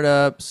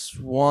startups,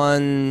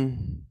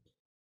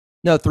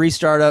 three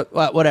startup,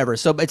 whatever.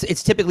 So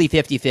it's typically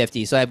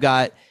 50-50. So I've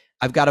got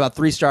about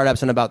three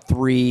startups and about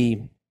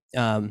three,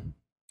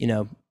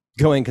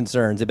 going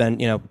concerns. They've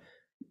been,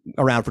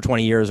 around for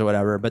 20 years or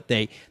whatever, but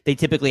they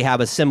typically have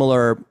a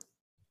similar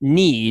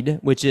need,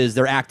 which is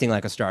they're acting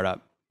like a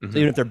startup. Mm-hmm. So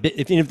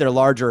even if they're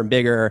larger and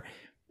bigger,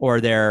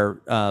 or they're,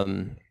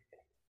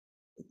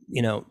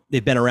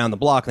 they've been around the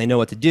block and they know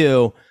what to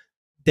do,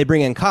 they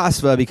bring in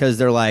Kasvaa because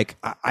they're like,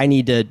 I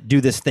need to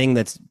do this thing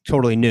that's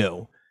totally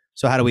new.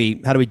 So how do we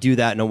do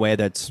that in a way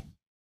that's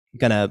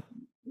gonna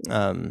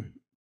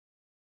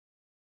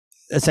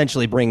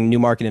essentially bring new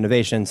market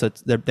innovation? So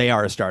they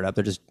are a startup.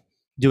 They're just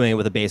doing it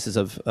with a basis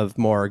of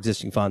more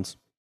existing funds.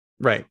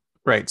 Right.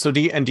 So do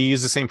you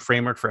use the same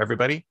framework for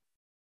everybody?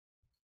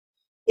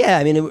 Yeah,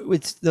 I mean,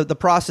 it's the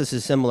process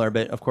is similar,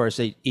 but of course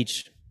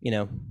each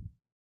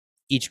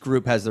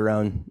group has their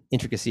own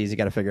intricacies you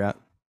got to figure out.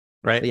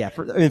 Right. But yeah.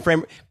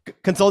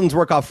 Consultants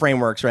work off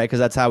frameworks, right? Because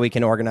that's how we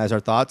can organize our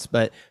thoughts.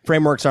 But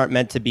frameworks aren't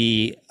meant to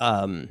be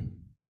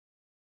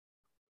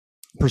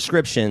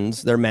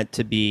prescriptions. They're meant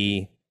to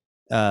be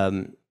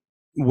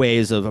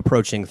ways of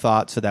approaching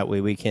thought, so that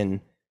way we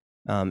can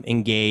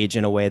engage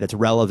in a way that's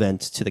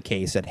relevant to the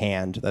case at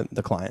hand,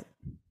 the client.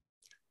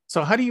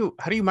 So how do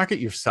you market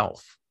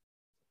yourself?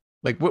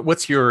 Like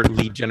what's your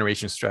lead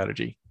generation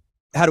strategy?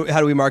 How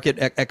do we market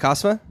at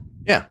Kasvaa?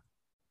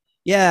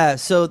 Yeah.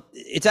 So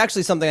it's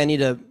actually something I need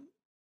to,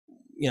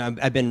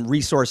 I've been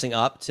resourcing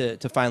up to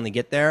finally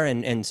get there.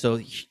 And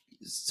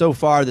so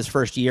far this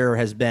first year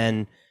has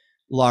been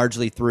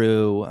largely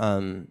through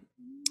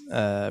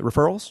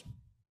referrals.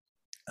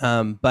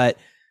 But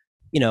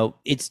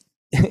it's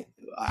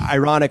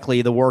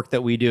ironically the work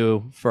that we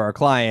do for our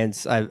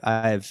clients,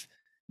 I've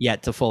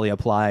yet to fully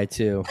apply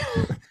to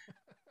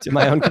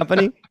my own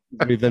company.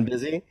 We've been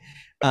busy.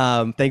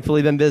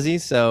 Thankfully been busy.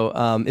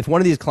 So if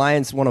one of these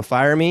clients want to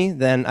fire me,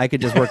 then I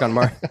could just work on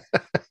marketing.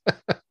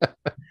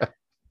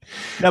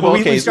 No, but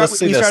we started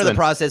the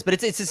process, but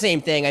it's the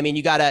same thing. I mean,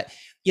 you gotta,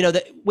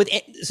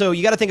 so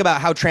you gotta think about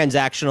how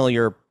transactional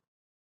your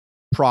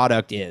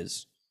product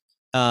is.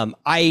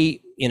 I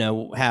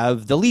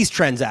have the least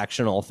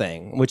transactional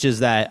thing, which is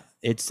that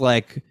it's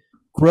like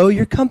grow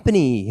your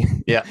company.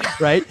 Yeah.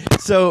 Right.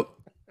 So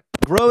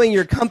growing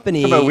your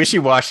company. About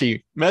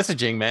wishy-washy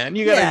messaging, man.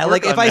 You gotta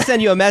like if I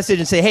send you a message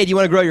and say, hey, do you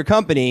want to grow your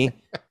company?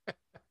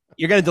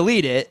 You're gonna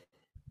delete it,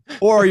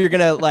 or you're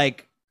gonna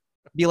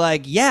be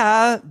like,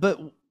 yeah, but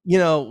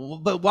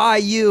but why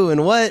you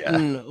and what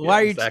and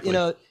why are you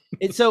exactly.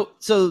 It's so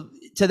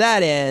to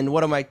that end,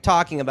 what am I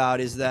talking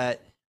about is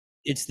that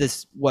it's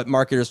this, what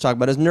marketers talk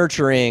about is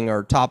nurturing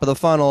or top of the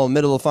funnel,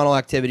 middle of the funnel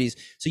activities.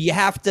 So you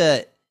have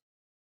to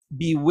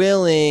be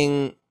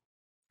willing,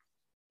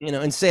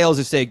 in sales,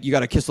 they say you got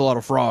to kiss a lot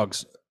of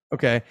frogs.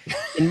 Okay.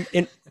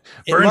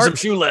 Burn some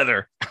shoe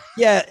leather.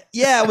 Yeah.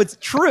 It's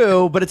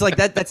true, but it's like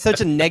that's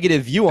such a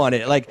negative view on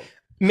it. Like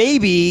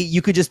maybe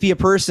you could just be a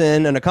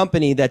person and a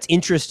company that's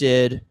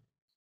interested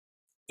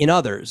in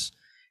others.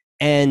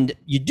 And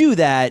you do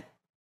that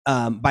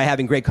by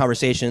having great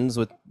conversations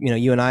with,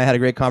 you and I had a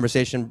great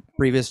conversation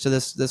previous to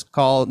this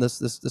call, this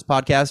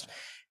podcast.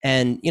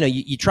 And,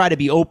 you try to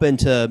be open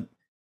to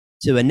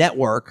a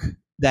network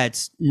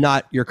that's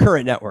not your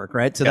current network,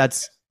 right? So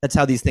that's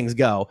how these things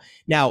go.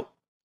 Now,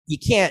 you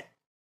can't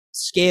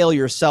scale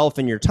yourself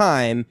and your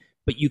time,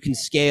 but you can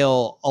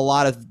scale a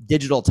lot of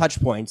digital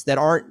touch points that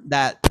aren't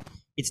that,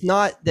 it's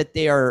not that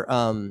they are,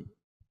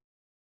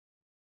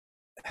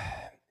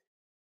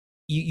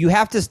 you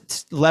have to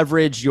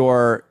leverage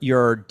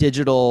your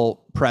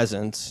digital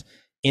presence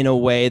in a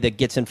way that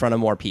gets in front of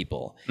more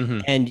people. Mm-hmm.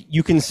 And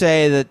you can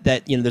say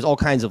that there's all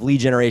kinds of lead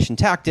generation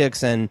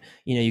tactics, and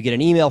you get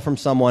an email from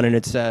someone and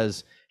it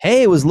says,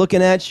 hey, I was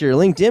looking at your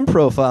LinkedIn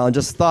profile and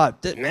just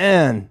thought,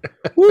 man,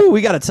 woo,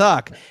 we got to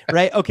talk,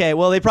 right? Okay,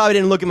 well, they probably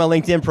didn't look at my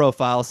LinkedIn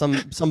profile.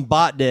 Some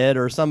bot did,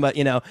 or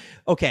somebody,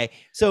 okay.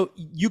 So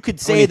you could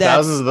say that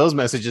thousands of those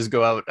messages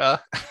go out.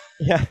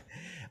 Yeah,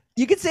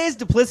 you could say it's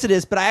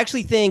duplicitous, but I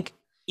actually think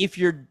if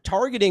you're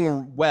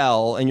targeting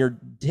well and you're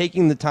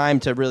taking the time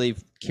to really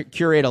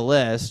curate a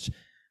list,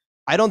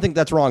 I don't think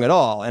that's wrong at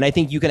all. And I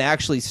think you can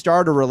actually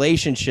start a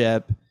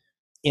relationship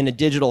in a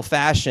digital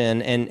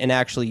fashion and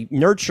actually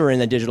nurture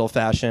in a digital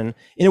fashion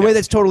in a way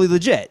that's totally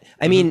legit.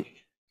 I mean,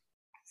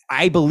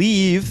 I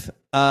believe,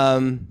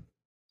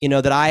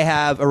 that I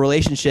have a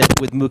relationship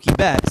with Mookie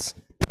Betts,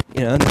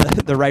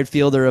 the right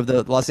fielder of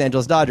the Los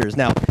Angeles Dodgers.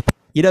 Now,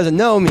 he doesn't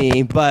know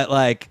me,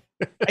 but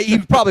he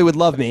probably would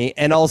love me.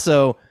 And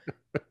also,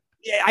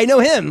 I know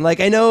him.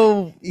 I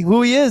know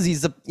who he is.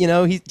 He's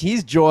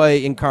he's joy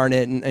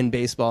incarnate in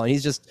baseball, and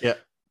he's just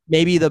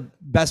maybe the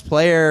best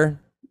player.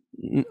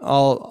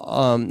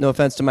 All no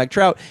offense to Mike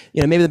Trout,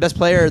 maybe the best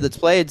player that's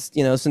played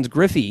since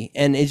Griffey,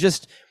 and he's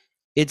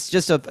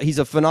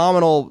a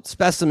phenomenal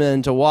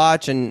specimen to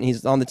watch, and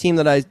he's on the team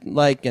that I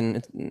like,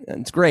 and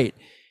it's great.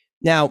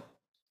 Now,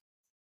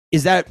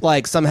 is that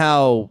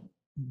somehow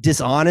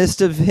dishonest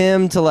of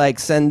him to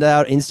send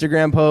out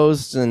Instagram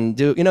posts and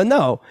do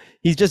no,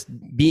 he's just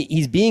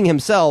he's being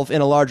himself in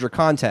a larger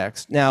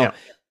context. Now,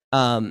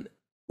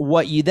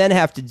 what you then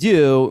have to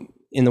do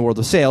in the world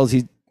of sales,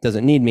 he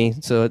doesn't need me,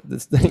 so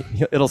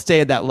it'll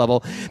stay at that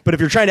level. But if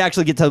you're trying to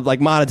actually get to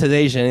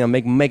monetization,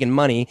 making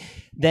money,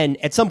 then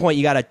at some point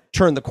you got to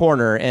turn the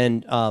corner.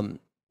 And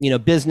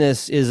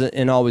business is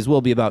and always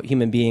will be about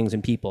human beings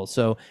and people.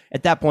 So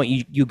at that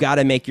point, you got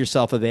to make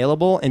yourself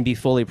available and be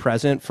fully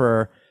present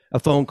for a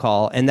phone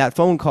call. And that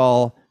phone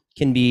call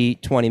can be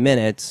 20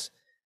 minutes.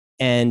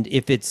 And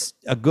if it's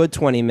a good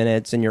 20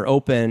 minutes and you're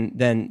open,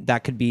 then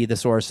that could be the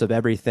source of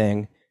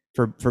everything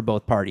for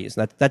both parties.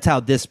 That's how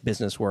this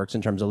business works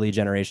in terms of lead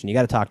generation. You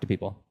got to talk to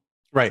people.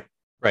 Right.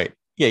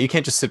 Yeah, you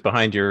can't just sit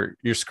behind your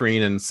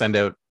screen and send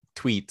out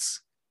tweets.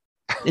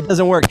 It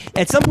doesn't work.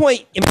 At some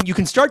point, you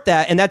can start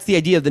that, and that's the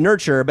idea of the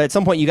nurture, but at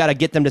some point you got to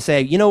get them to say,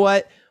 you know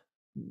what,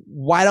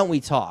 why don't we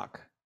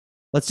talk?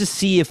 Let's just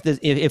see if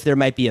there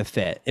might be a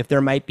fit, if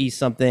there might be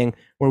something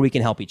where we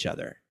can help each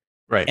other.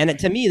 Right. And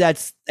to me,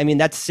 that's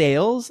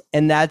sales,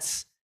 and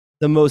that's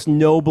the most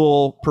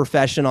noble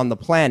profession on the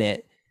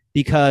planet,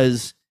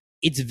 because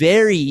it's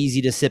very easy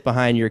to sit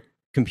behind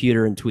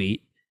computer and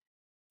tweet.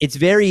 It's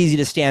very easy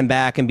to stand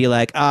back and be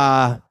like,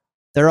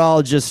 they're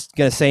all just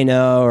going to say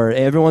no, or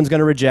everyone's going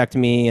to reject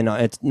me and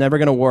it's never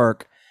going to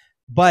work.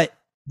 But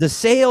the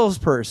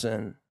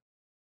salesperson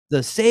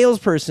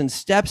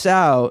steps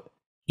out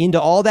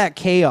into all that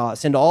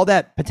chaos, into all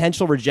that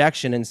potential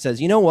rejection and says,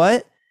 you know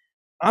what?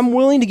 I'm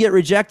willing to get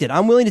rejected.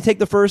 I'm willing to take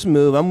the first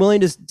move. I'm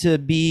willing to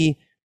be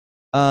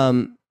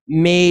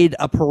made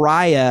a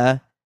pariah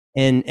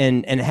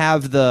and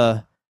have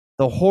the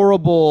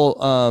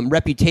horrible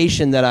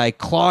reputation that I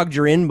clogged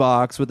your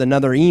inbox with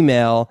another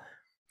email.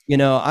 You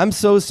know, I'm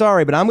so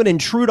sorry, but I'm going to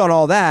intrude on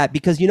all that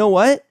because you know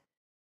what?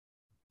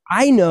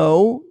 I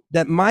know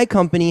that my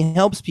company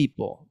helps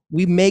people.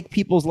 We make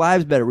people's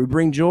lives better. We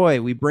bring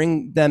joy. We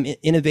bring them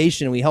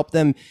innovation. We help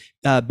them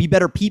be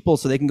better people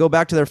so they can go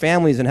back to their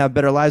families and have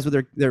better lives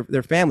with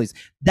their families.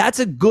 That's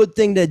a good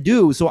thing to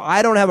do. So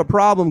I don't have a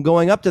problem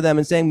going up to them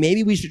and saying,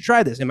 maybe we should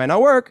try this. It might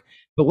not work,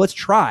 but let's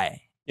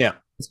try. Yeah.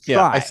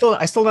 I still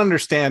don't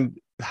understand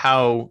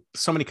how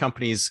so many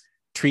companies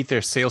treat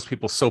their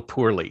salespeople so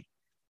poorly.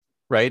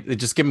 Right? They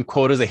just give them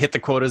quotas. They hit the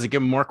quotas. They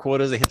give them more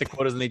quotas. They hit the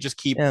quotas, and they just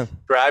keep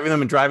driving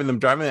them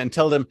and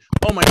tell them,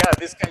 "Oh my God,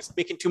 this guy's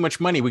making too much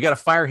money. We got to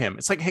fire him."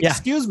 It's like, hey,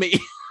 excuse me.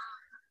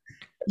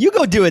 You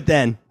go do it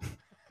then.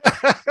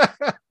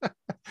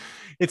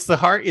 It's the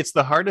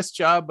hardest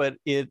job, but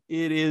it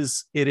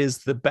is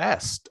the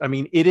best. I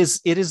mean, it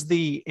is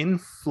the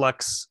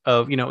influx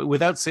of, you know,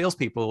 without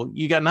salespeople,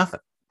 you got nothing.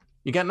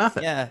 You got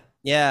nothing.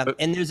 Yeah. But,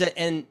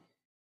 and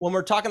when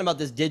we're talking about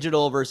this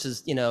digital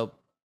versus, you know,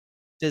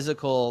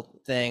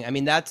 physical thing, I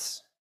mean,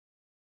 that's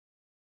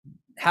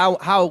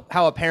how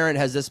apparent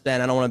has this been?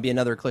 I don't want to be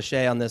another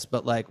cliche on this,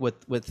 but like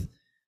with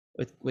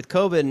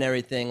COVID and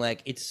everything,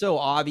 like it's so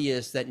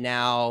obvious that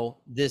now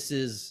this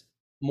is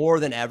more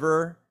than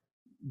ever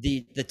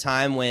the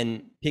time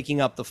when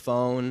picking up the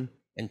phone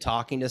and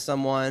talking to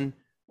someone,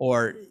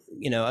 or,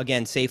 you know,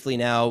 again, safely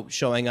now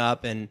showing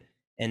up and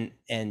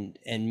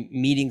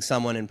meeting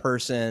someone in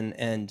person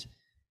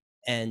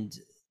and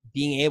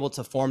being able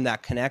to form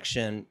that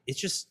connection.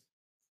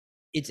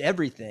 It's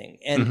everything.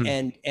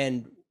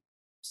 And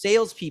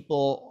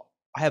salespeople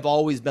have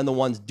always been the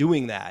ones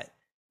doing that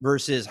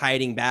versus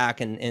hiding back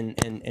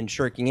and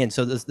shirking in.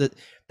 So that's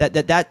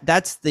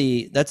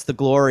the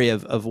glory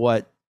of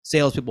what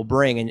salespeople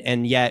bring.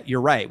 And yet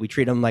you're right. We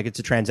treat them like it's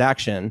a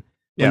transaction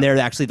when they're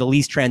actually the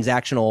least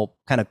transactional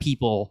kind of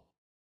people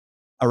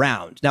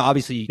around. Now,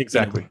 obviously,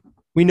 exactly. You know,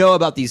 we know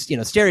about these, you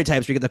know,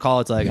 stereotypes. We get the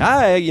call. It's like,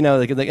 hi, you know,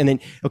 and then,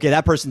 okay,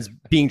 that person's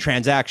being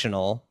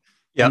transactional.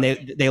 Yeah,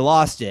 and they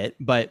lost it,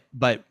 but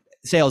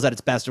sales at its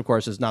best, of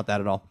course, is not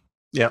that at all.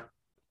 Yeah.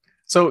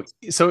 So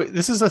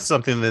this is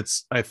something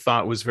that's I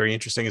thought was very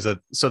interesting. Is that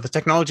so the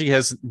technology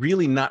has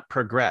really not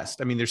progressed.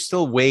 I mean, there's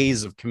still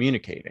ways of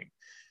communicating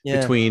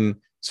between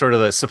sort of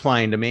the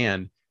supply and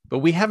demand, but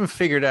we haven't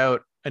figured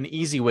out an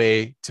easy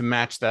way to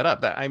match that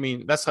up. I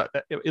mean, that's not,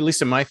 at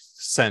least in my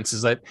sense,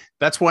 is that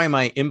that's why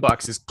my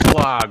inbox is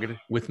clogged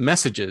with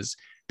messages,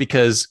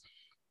 because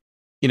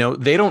you know,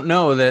 they don't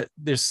know that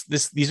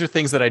these are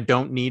things that I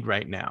don't need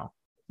right now.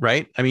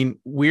 Right. I mean,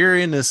 we're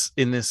in this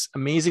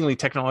amazingly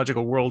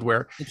technological world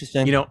where,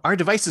 you know, our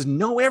devices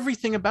know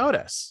everything about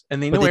us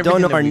and they know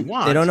everything that we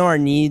want. They don't know our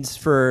needs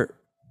for,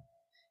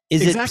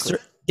 is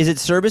it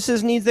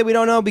services needs that we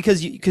don't know?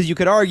 Because you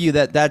could argue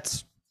that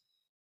that's,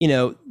 you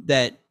know,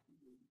 that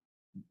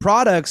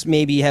products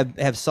maybe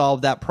have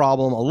solved that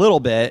problem a little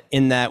bit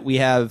in that we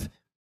have,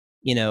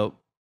 you know,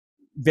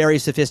 very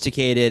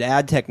sophisticated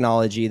ad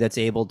technology that's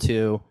able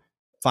to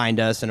find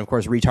us and of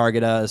course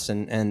retarget us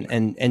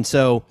and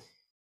so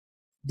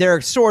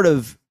they're sort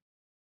of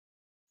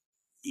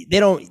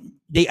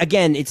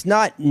again, it's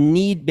not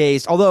need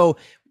based, although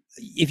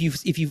if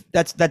you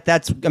that's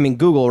I mean,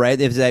 Google,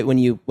 right, is that when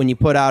you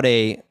put out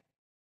a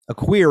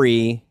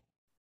query,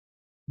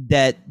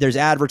 that there's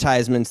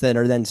advertisements that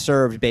are then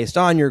served based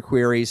on your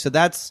query. So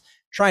that's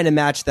trying to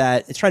match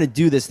that. It's trying to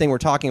do this thing we're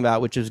talking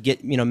about, which is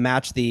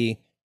match the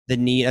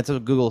need. That's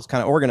what Google's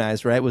kind of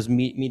organized, right? Was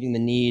meeting the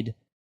need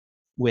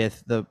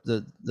with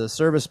the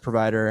service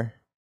provider.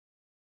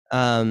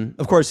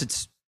 Of course,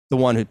 it's the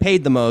one who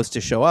paid the most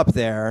to show up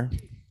there,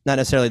 not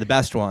necessarily the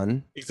best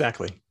one.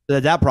 Exactly. So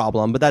that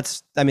problem, but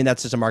that's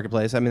just a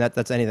marketplace. I mean,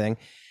 that's anything.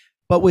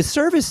 But with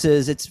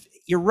services,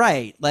 you're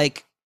right.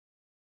 Like,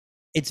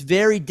 it's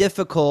very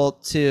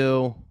difficult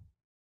to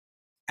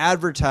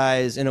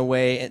advertise in a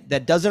way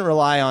that doesn't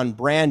rely on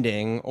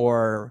branding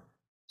or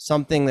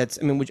something that's,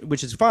 I mean,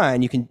 which is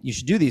fine. You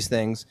should do these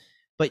things,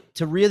 but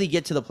to really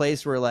get to the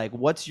place where like,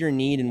 what's your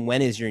need and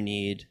when is your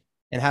need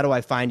and how do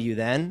I find you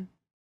then?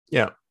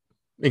 Yeah,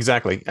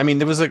 exactly. I mean,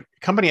 there was a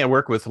company I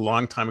worked with a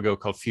long time ago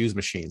called Fuse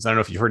Machines. I don't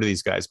know if you've heard of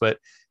these guys, but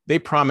they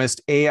promised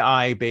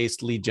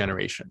AI-based lead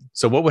generation.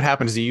 So what would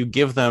happen is you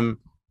give them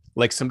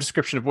like some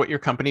description of what your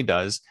company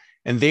does,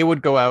 and they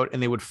would go out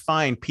and they would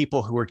find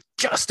people who were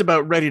just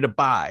about ready to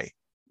buy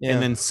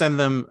and then send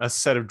them a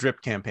set of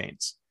drip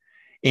campaigns.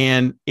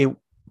 And it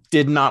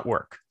did not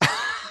work.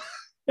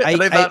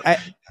 I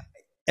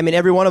mean,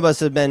 every one of us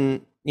have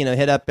been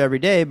hit up every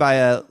day by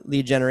a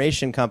lead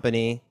generation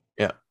company.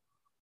 Yeah.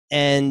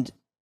 And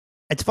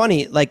it's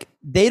funny, like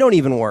they don't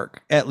even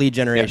work at lead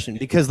generation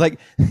because like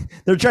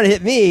they're trying to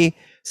hit me.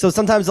 So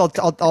sometimes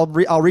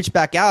I'll reach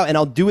back out and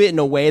I'll do it in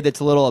a way that's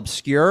a little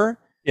obscure.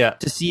 Yeah.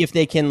 To see if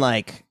they can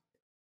like,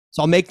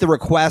 so I'll make the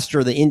request or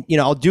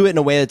I'll do it in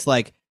a way that's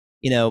like,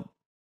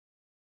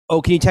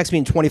 oh, can you text me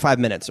in 25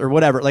 minutes or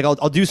whatever? Like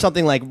I'll do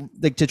something like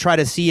to try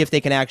to see if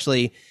they can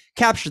actually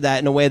capture that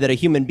in a way that a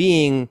human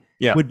being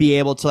would be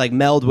able to like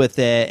meld with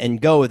it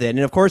and go with it. And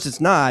of course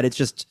it's not, it's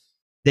just,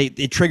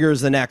 it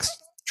triggers the next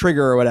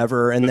trigger or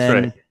whatever. And That's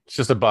then right. It's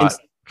just a bot.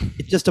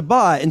 It's just a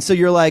bot. And so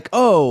you're like,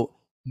 oh,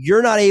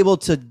 you're not able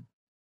to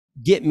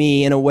get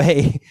me in a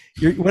way,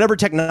 whatever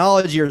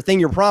technology or thing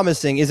you're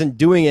promising isn't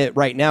doing it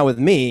right now with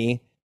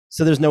me.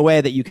 So there's no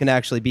way that you can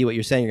actually be what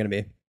you're saying you're going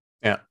to be.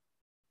 Yeah.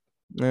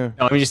 Yeah.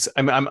 No,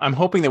 I'm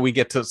hoping that we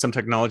get to some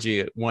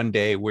technology one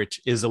day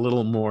which is a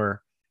little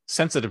more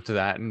sensitive to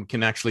that and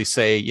can actually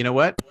say, you know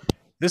what,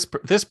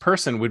 this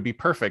person would be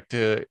perfect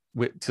to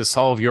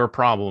solve your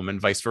problem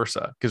and vice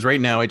versa. Because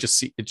right now it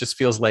just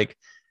feels like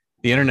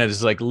the internet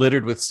is like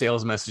littered with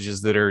sales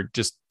messages that are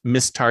just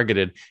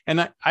mistargeted.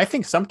 And I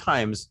think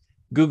sometimes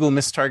Google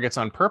mistargets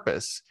on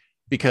purpose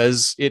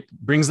because it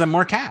brings them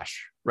more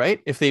cash,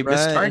 right? If they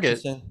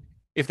mistarget,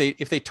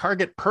 if they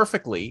target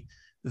perfectly,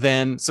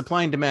 then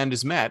supply and demand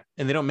is met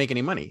and they don't make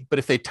any money. But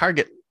if they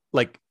target,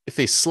 like if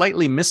they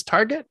slightly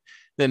mistarget,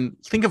 then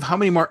think of how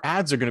many more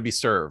ads are going to be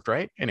served,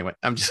 right? Anyway,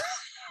 I'm just...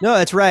 No,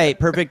 that's right.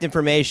 Perfect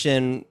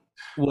information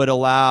would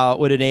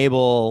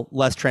enable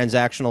less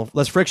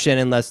friction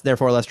and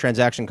therefore less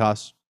transaction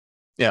costs.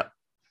 Yeah.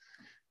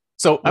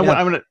 So I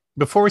want to,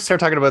 before we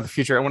start talking about the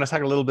future, I want to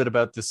talk a little bit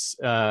about this,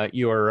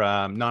 your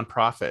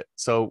nonprofit.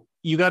 So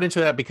you got into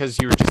that because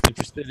you were just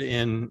interested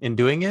in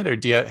doing it, or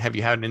have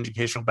you had an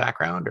educational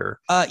background, or?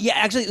 Yeah,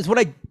 actually it's what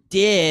I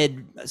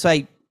did. So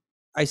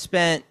I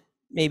spent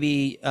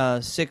maybe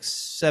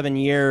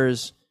 6-7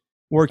 years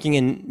working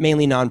in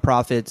mainly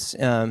nonprofits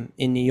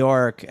in New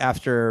York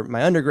after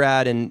my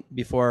undergrad and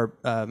before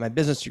my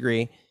business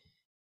degree.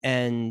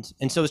 And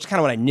so it's kind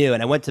of what I knew.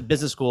 And I went to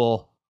business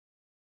school,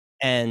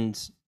 and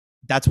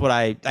that's what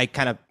I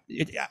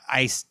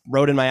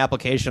wrote in my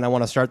application. I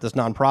want to start this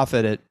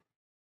nonprofit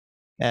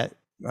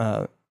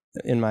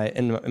in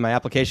my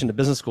application to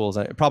business schools.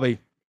 I probably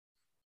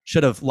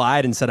should have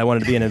lied and said I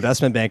wanted to be an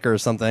investment banker or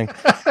something.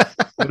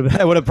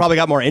 I would have probably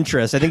got more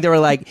interest. I think they were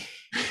like,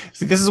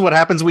 see, this is what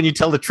happens when you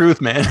tell the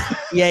truth, man.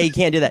 Yeah, you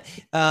can't do that.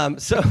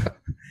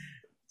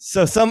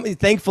 So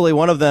thankfully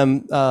one of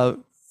them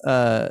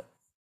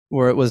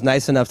was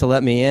nice enough to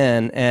let me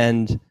in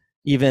and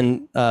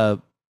even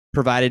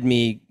provided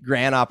me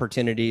grant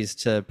opportunities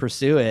to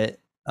pursue it,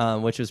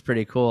 which was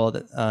pretty cool.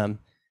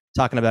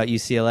 Talking about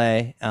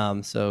UCLA,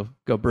 so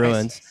go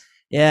Bruins. Nice.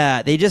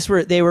 Yeah,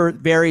 they were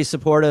very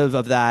supportive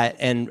of that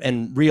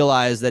and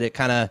realized that it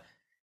kind of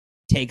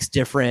takes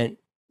different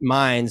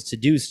minds to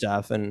do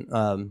stuff, and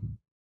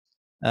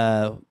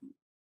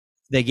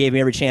they gave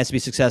me every chance to be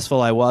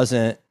successful. I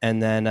wasn't,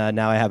 and then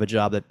now I have a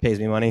job that pays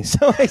me money.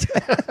 So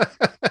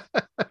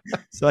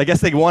I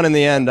guess they won in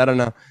the end. I don't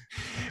know.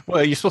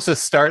 Well, you're supposed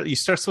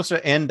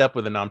to end up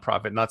with a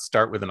nonprofit, not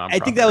start with a nonprofit. I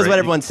think that was what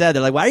everyone said.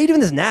 They're like, "Why are you doing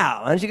this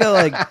now? Why don't you go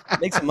like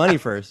make some money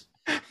first?"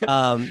 So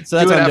that's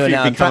what I'm doing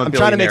now. I'm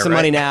trying to make some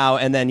money now,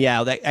 and then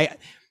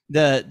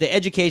the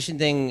education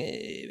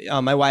thing.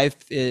 My wife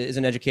is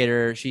an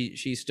educator.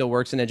 She still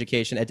works in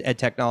education at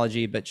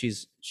technology, but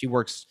she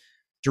works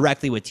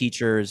directly with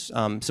teachers,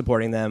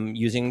 supporting them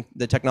using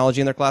the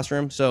technology in their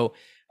classroom. So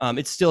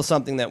it's still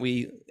something that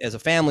we as a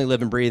family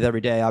live and breathe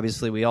every day.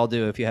 Obviously we all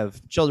do if you have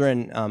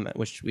children,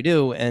 which we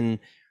do. And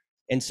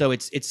so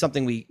it's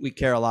something we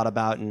care a lot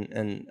about,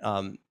 and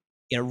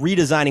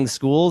redesigning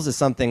schools is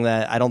something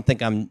that I don't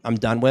think I'm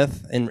done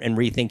with, and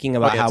rethinking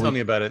about tell me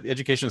about it. The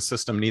education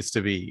system needs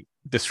to be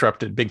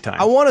disrupted big time.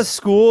 I want a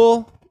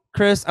school,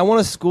 Chris. I want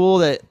a school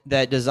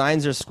that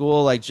designs their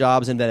school like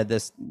Jobs invented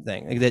this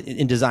thing,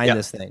 and designed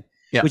this thing.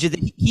 Yeah. Which is,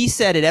 he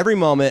said at every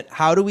moment,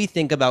 how do we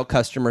think about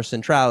customer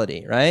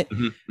centrality, right?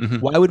 Mm-hmm, mm-hmm.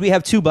 Why would we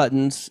have 2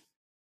 buttons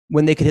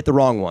when they could hit the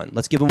wrong one?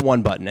 Let's give them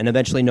 1 button and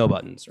eventually no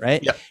buttons,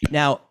 right? Yeah.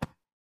 Now,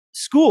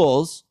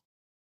 schools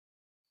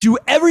do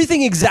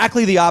everything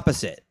exactly the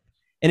opposite.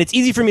 And it's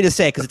easy for me to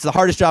say because it's the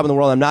hardest job in the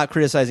world. I'm not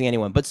criticizing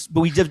anyone, but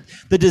we did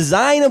the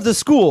design of the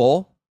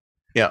school.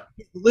 Yeah,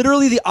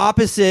 literally the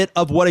opposite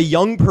of what a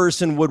young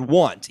person would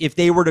want if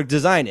they were to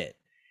design it.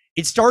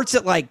 It starts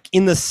at like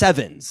in the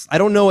 7s. I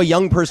don't know a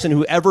young person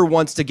who ever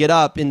wants to get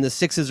up in the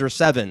 6s or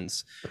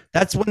 7s.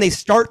 That's when they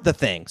start the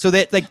thing. So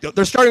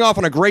they're starting off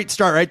on a great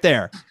start right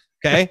there.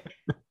 Okay.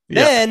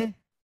 Then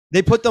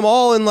they put them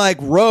all in like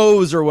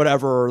rows or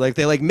whatever. Like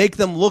they like make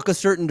them look a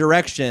certain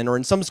direction, or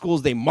in some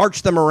schools they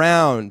march them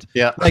around.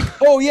 Yeah. Like,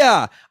 oh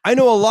yeah, I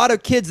know a lot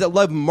of kids that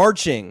love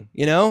marching,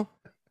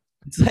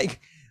 It's like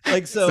so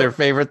it's their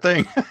favorite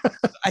thing.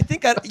 I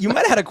think you might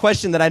have had a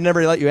question that I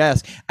never let you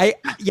ask.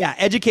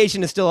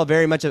 Education is still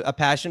very much a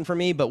passion for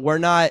me, but we're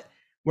not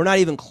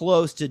even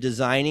close to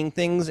designing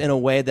things in a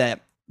way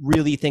that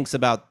really thinks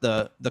about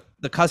the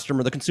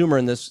customer, the consumer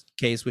in this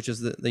case, which is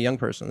the young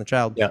person, the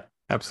child. Yeah,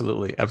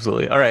 absolutely.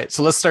 Absolutely. All right.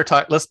 So let's start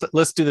talking.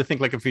 Let's do the think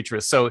like a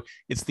futurist. So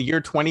it's the year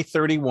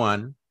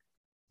 2031.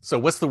 So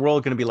what's the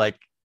world going to be like?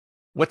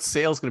 What's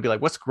sales going to be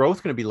like? What's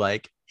growth going to be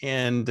like?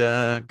 And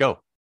go.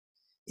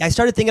 I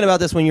started thinking about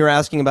this when you were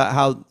asking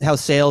about how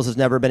sales has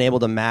never been able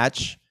to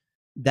match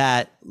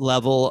that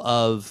level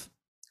of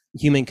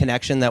human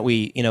connection that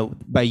we,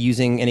 by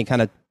using any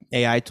kind of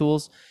AI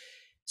tools.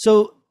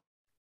 So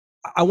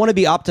I want to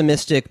be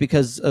optimistic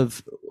because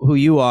of who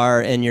you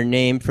are and your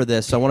name for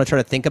this. So I want to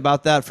try to think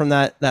about that from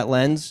that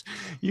lens.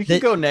 You can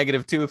go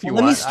negative too if you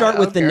want. Let me start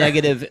with the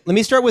negative. Let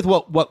me start with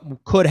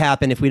what could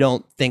happen if we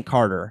don't think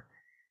harder.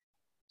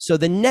 So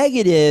the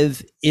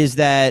negative is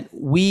that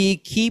we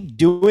keep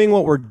doing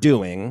what we're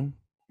doing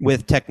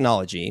with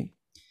technology,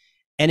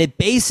 and it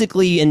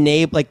basically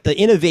the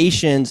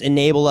innovations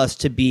enable us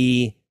to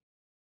be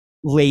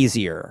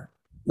lazier.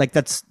 Like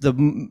that's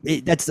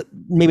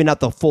maybe not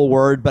the full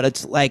word, but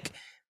it's like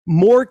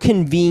more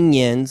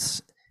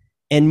convenience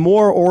and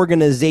more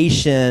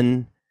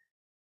organization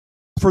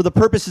for the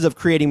purposes of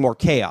creating more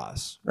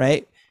chaos,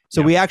 right?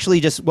 So we actually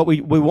just, what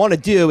we want to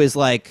do is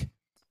like,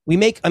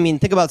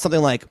 think about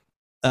something like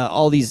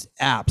all these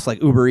apps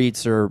like Uber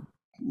Eats or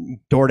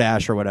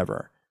DoorDash or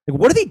whatever. Like,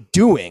 what are they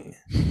doing?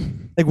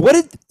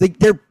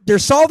 They're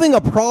solving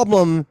a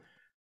problem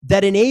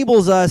that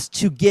enables us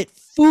to get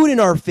food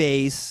in our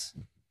face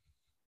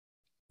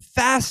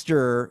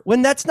faster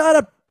when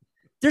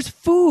there's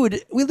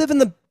food. We live in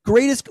the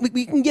greatest,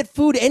 we can get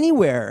food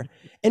anywhere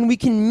and we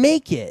can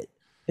make it.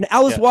 And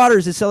Alice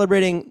Waters is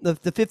celebrating the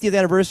 50th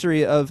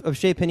anniversary of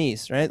Chez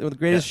Panisse, right? One of the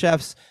greatest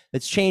chefs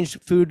that's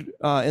changed food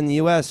in the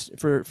US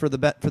for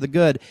the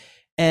good.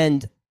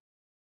 And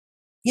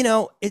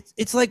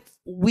it's like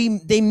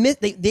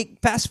they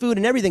fast food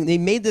and everything. They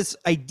made this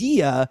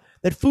idea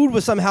that food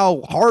was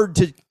somehow hard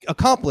to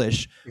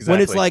accomplish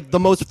when it's like the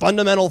most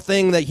fundamental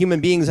thing that human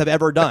beings have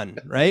ever done,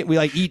 right? We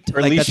eat,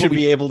 or at least should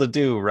be able to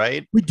do,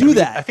 right? We do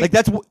that. I think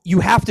that's what you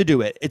have to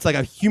do it. It's like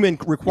a human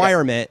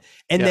requirement.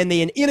 And then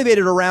they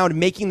innovated around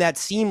making that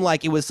seem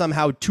like it was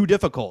somehow too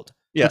difficult,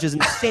 which is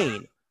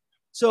insane.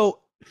 So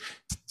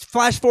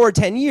flash forward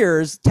 10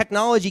 years,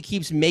 technology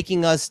keeps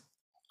making us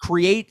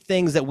create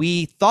things that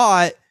we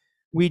thought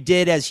we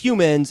did as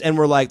humans, and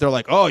they're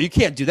like, oh, you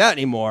can't do that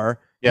anymore.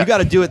 You got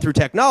to do it through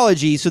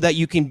technology so that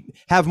you can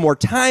have more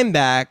time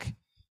back,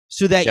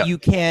 so that you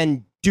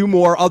can do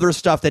more other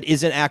stuff that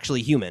isn't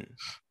actually human.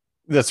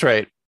 That's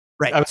right.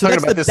 Right. I was talking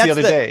about this the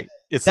other day.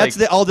 That's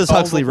the Aldous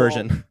Huxley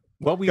version.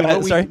 What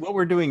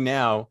we're doing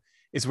now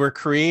is we're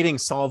creating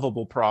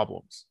solvable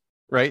problems,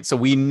 right? So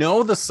we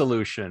know the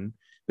solution,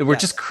 that we're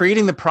just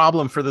creating the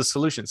problem for the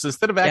solution. So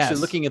instead of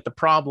actually looking at the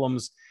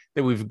problems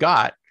that we've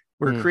got,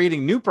 we're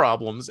creating new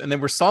problems, and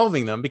then we're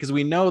solving them because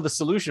we know the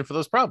solution for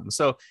those problems.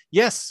 So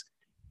yes,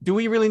 do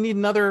we really need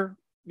another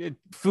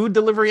food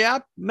delivery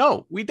app?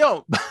 No, we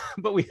don't,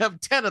 but we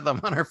have 10 of them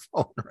on our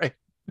phone, right?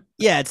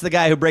 Yeah, it's the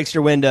guy who breaks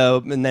your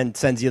window and then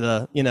sends you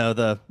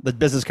the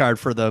business card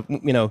for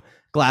the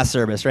glass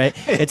service, right?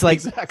 It's like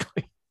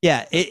exactly.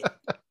 Yeah,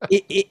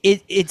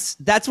 it's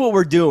that's what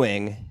we're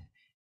doing.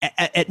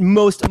 At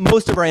most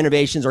of our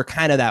innovations are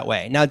kind of that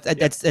way. Now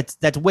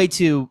that's way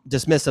too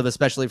dismissive,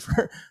 especially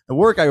for the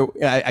work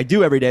I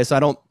do every day.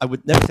 So I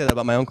would never say that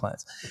about my own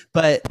clients.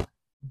 But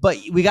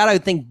we got to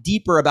think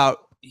deeper about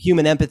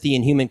human empathy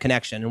and human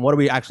connection, and what are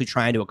we actually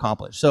trying to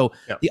accomplish. So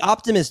the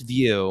optimist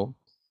view,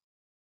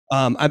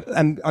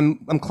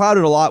 I'm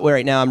clouded a lot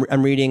right now.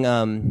 I'm reading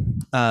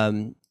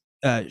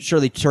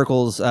Shirley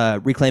Turkle's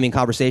Reclaiming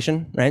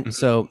Conversation, right? Mm-hmm.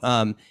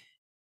 So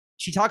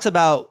she talks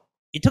about,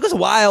 it took us a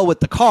while with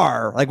the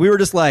car. Like we were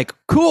just like,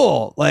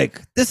 cool, like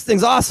this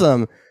thing's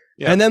awesome.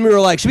 Yeah. And then we were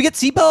like, should we get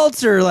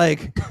seatbelts, or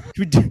like,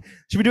 should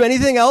we do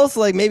anything else?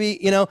 Like maybe,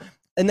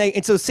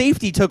 and so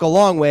safety took a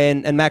long way.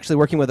 And I'm actually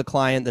working with a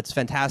client that's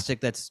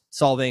fantastic, that's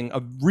solving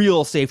a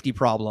real safety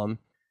problem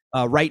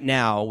right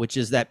now, which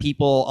is that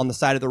people on the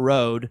side of the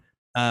road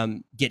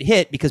get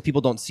hit because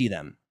people don't see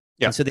them.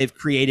 Yeah. And so they've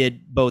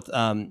created both,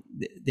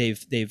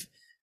 they've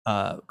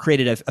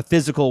created a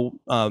physical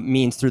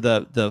means through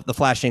the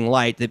flashing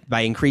light that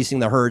by increasing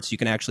the hertz, you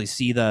can actually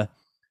see the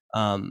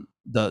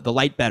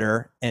light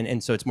better,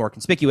 and so it's more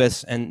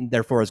conspicuous, and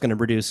therefore is going to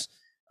reduce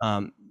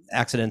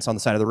accidents on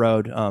the side of the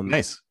road.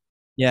 Nice.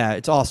 Yeah,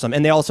 it's awesome.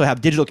 And they also have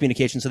digital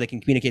communication, so they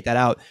can communicate that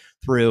out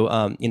through.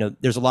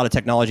 There's a lot of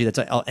technology that's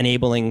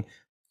enabling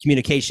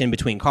communication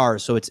between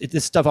cars. So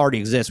this stuff already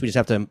exists. We just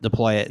have to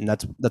deploy it, and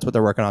that's what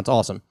they're working on. It's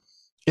awesome.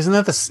 Isn't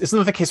that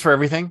the case for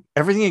everything?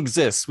 Everything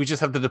exists. We just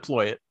have to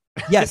deploy it.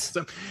 Yes,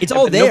 it's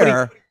all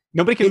there.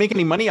 Nobody can make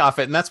any money off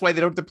it, and that's why they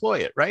don't deploy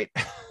it, right?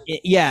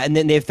 Yeah, and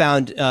then they've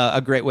found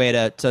a great way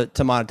to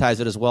monetize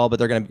it as well. But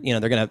they're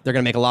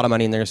gonna make a lot of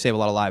money, and they're gonna save a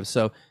lot of lives.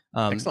 So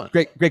excellent,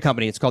 great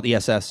company. It's called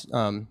ESS.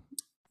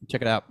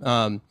 Check it out.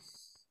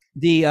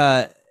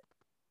 The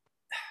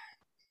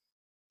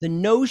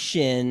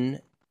notion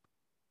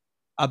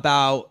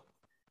about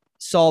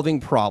solving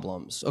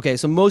problems. Okay,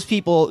 so most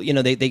people, you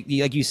know, they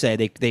like you say,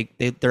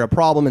 they're a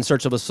problem in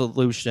search of a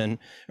solution,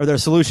 or they're a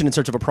solution in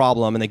search of a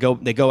problem, and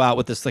they go out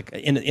with this like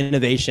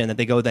innovation that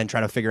they go then try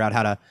to figure out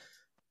how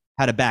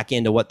to back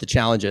into what the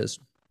challenge is.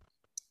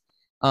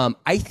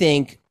 I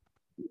think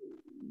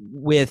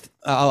with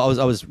I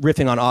was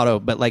riffing on auto,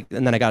 but like,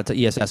 and then I got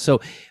to ESS. So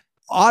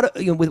auto,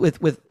 you know,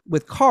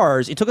 with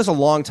cars, it took us a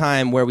long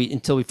time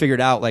until we figured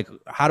out like,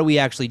 how do we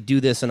actually do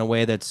this in a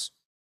way that's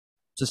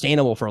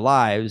sustainable for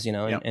lives, you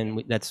know, and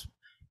we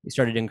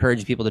started to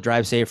encourage people to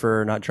drive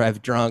safer, not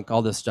drive drunk,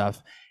 all this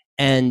stuff.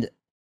 And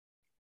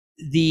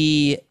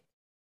the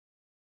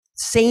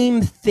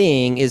same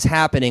thing is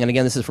happening. And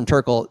again, this is from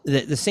Turkle.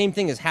 The same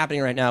thing is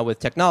happening right now with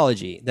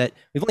technology, that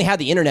we've only had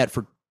the internet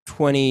for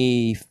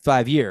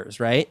 25 years,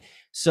 right?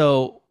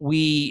 So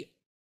we've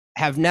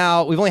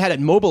only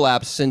had mobile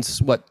apps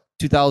since what,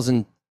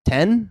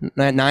 2010,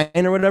 9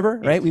 or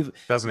whatever, right?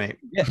 2008.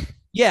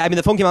 Yeah, I mean,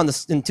 the phone came out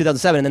in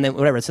 2007, and then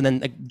whatever. So then,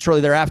 like, shortly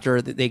thereafter,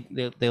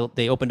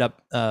 they opened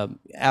up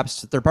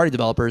apps to third-party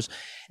developers,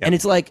 and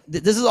it's like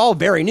this is all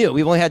very new.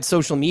 We've only had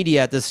social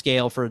media at this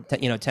scale for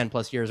 10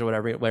 plus years or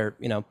whatever. Where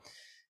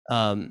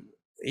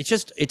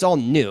it's all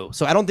new.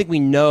 So I don't think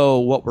we know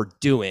what we're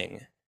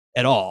doing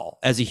at all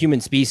as a human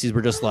species.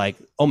 We're just like,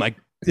 oh my,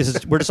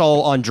 we're just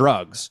all on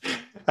drugs.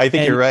 I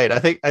think you're right.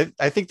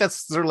 I think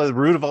that's sort of the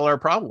root of all our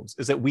problems,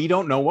 is that we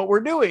don't know what we're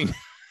doing.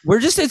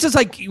 It's just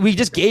like we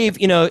just gave,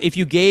 if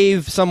you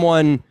gave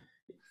someone,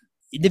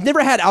 they've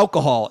never had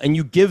alcohol and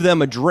you give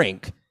them a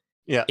drink,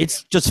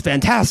 it's just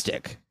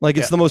fantastic. Like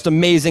it's the most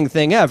amazing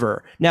thing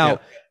ever. Now,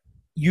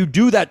 you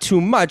do that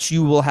too much,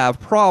 you will have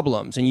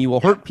problems and you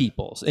will hurt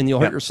people and you'll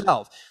hurt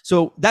yourself.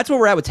 So that's where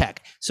we're at with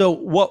tech. So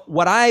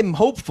what I'm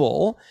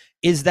hopeful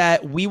is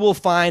that we will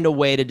find a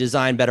way to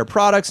design better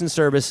products and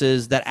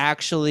services that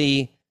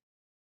actually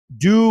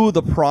do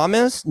the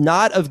promise,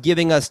 not of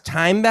giving us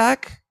time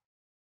back,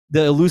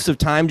 the elusive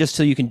time just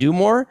so you can do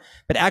more,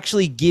 but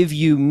actually give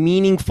you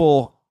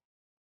meaningful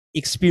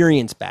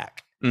experience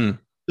back. So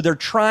they're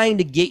trying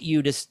to get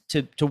you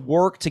to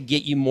work to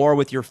get you more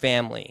with your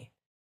family.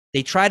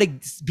 They try to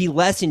be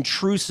less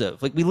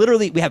intrusive. Like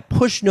we have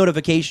push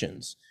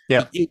notifications.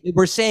 Yeah,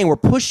 we're saying we're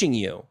pushing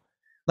you.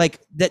 Like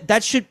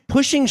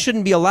pushing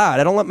shouldn't be allowed.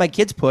 I don't let my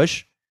kids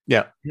push.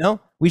 Yeah,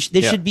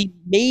 they should be,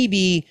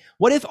 maybe.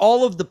 What if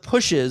all of the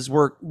pushes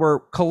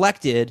were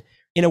collected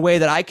in a way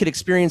that I could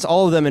experience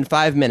all of them in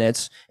 5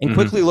 minutes and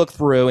quickly look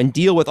through and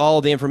deal with all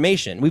of the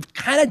information? We've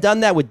kind of done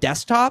that with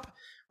desktop,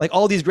 like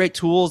all these great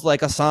tools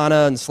like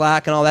Asana and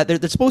Slack and all that.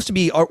 They're supposed to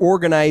be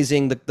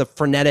organizing the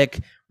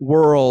frenetic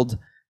world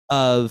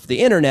of the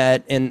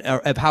internet and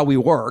of how we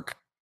work.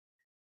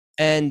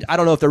 And I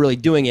don't know if they're really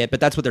doing it, but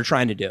that's what they're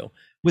trying to do.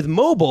 With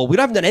mobile, we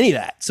haven't done any of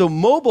that. So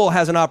mobile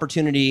has an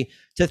opportunity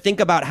to think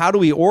about, how do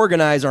we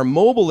organize our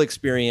mobile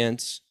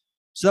experience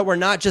so that we're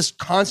not just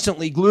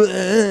constantly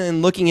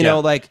and looking,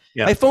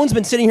 my phone's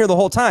been sitting here the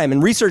whole time.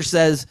 And research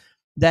says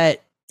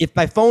that if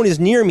my phone is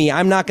near me,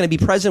 I'm not going to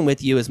be present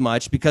with you as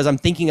much because I'm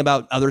thinking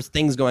about other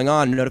things going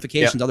on,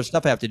 notifications, other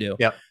stuff I have to do.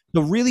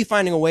 So really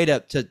finding a way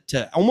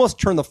to almost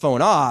turn the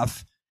phone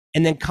off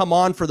and then come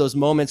on for those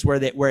moments where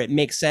it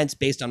makes sense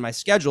based on my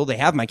schedule. They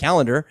have my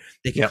calendar.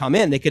 They can come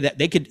in.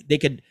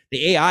 The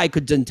AI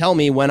could then tell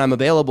me when I'm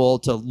available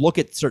to look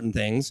at certain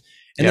things.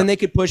 And then they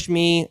could push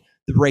me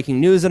the breaking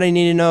news that I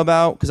need to know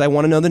about because I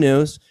want to know the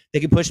news. They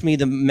can push me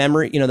the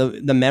memory,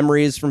 the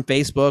memories from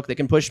Facebook. They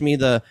can push me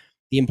the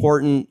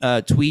important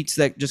tweets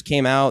that just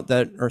came out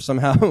that are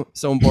somehow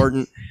so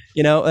important.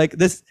 Like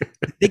this,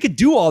 they could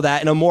do all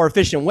that in a more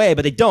efficient way,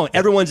 but they don't.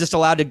 Everyone's just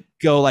allowed to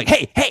go like,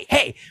 hey.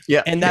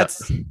 Yeah. And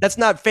that's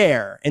not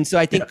fair. And so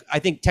I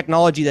think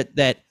technology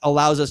that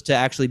allows us to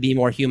actually be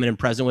more human and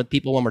present with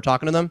people when we're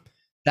talking to them,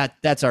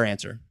 that's our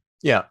answer.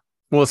 Yeah.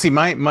 Well, see,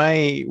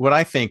 what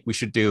I think we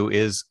should do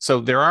is, so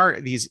there are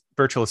these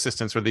virtual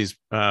assistants or these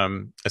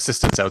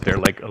assistants out there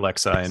like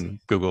Alexa and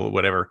Google,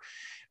 whatever,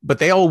 but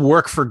they all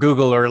work for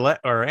Google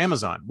or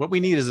Amazon. What we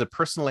need is a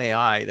personal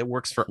AI that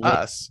works for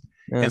us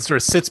and sort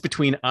of sits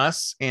between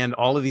us and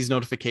all of these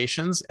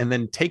notifications, and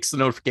then takes the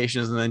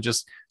notifications and then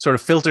just sort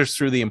of filters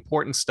through the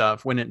important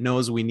stuff when it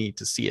knows we need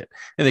to see it.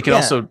 And they can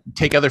also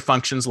take other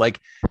functions, like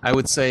I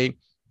would say,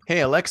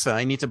 hey, Alexa,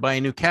 I need to buy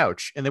a new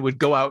couch. And they would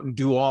go out and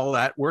do all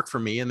that work for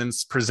me and then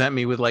present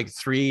me with like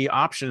 3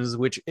 options,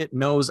 which it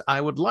knows I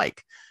would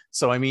like.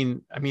 So, I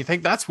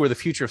think that's where the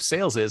future of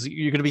sales is.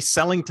 You're going to be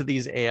selling to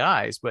these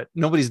AIs, but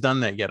nobody's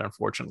done that yet,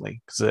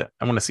 unfortunately, because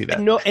I want to see that.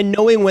 And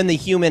knowing when the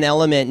human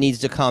element needs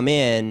to come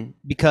in,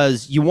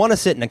 because you want to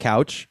sit in a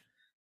couch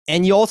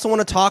and you also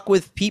want to talk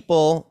with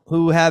people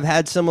who have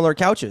had similar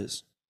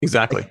couches.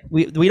 Exactly.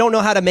 Like we don't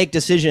know how to make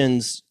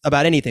decisions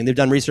about anything. They've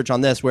done research on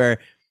this where,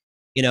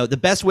 the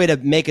best way to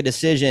make a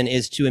decision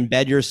is to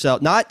embed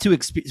yourself, not to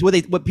experience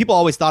what people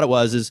always thought it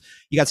was, is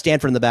you got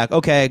Stanford in the back.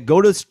 Okay,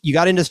 you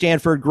got into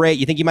Stanford. Great.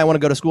 You think you might want to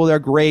go to school there.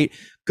 Great.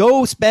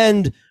 Go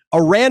spend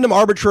a random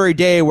arbitrary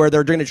day where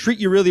they're going to treat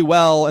you really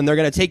well. And they're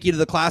going to take you to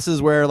the classes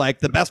where like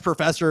the best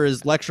professor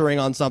is lecturing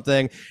on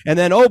something. And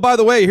then, oh, by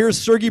the way, here's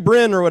Sergey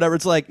Brin or whatever.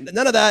 It's like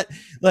none of that.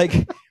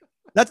 Like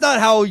That's not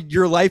how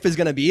your life is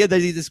going to be.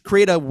 They just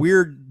create a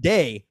weird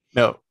day.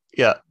 No.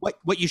 Yeah.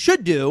 What you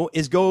should do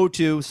is go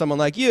to someone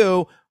like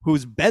you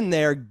who's been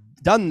there,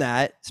 done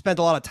that, spent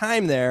a lot of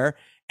time there,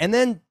 and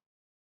then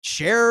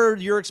share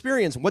your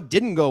experience. What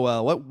didn't go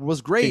well? What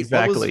was great?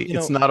 Exactly. What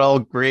was, it's not all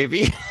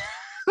gravy.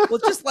 well,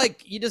 it's just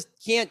like you just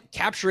can't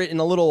capture it in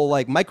a little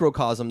like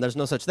microcosm. There's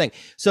no such thing.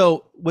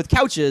 So with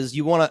couches,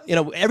 you want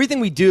to, everything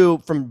we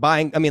do from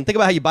buying. I mean, think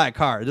about how you buy a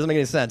car. It doesn't make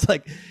any sense.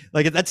 Like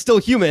that's still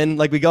human.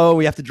 Like we go,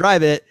 we have to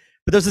drive it,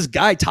 but there's this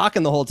guy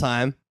talking the whole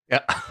time.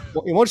 Yeah.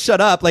 He won't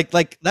shut up.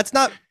 Like that's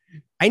not.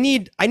 I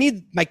need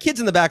my kids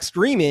in the back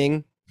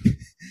screaming,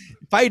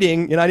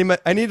 fighting. I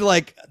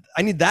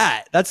need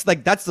that. That's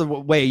the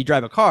way you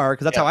drive a car,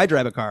 because that's how I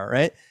drive a car,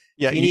 right?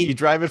 Yeah, you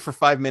drive it for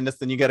 5 minutes,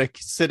 then you got to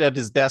sit at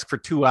his desk for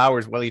 2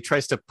 hours while he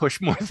tries to push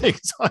more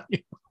things on you.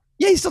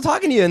 Yeah, he's still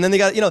talking to you, and then they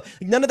got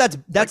none of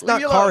that's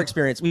not car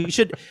experience. We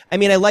should. I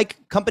mean, I like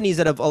companies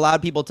that have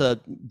allowed people to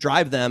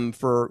drive them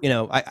for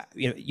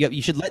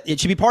you should it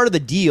should be part of the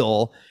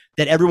deal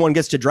that everyone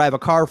gets to drive a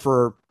car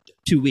for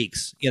 2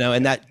 weeks,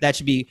 and that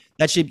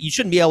should you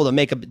shouldn't be able to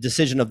make a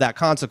decision of that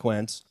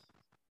consequence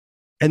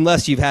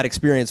unless you've had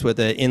experience with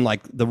it in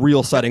like the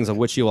real settings of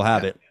which you will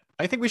have it.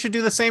 I think we should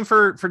do the same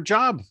for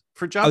job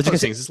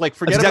postings. It's like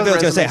forget exactly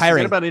about resumes,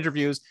 hiring. forget about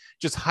interviews.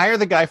 Just hire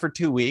the guy for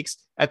 2 weeks.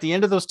 At the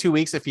end of those 2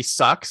 weeks, if he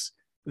sucks,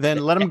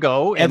 then let him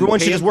go. And everyone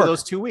should just work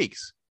those 2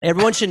 weeks.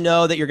 Everyone should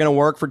know that you're going to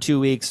work for 2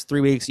 weeks,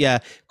 3 weeks. Yeah,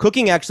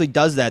 cooking actually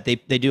does that. They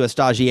do a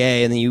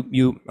stagiaire, and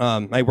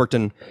then I worked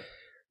in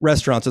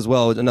restaurants as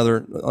well.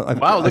 Another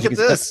wow, look at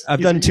this.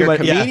 I've done too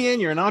much. You're a comedian.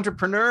 You're an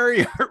entrepreneur.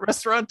 You're a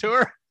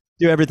restaurateur.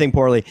 Do everything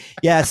poorly.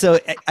 Yeah. So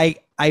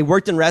I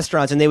worked in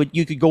restaurants, and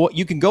you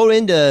can go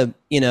into,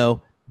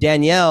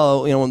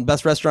 Danielle, one of the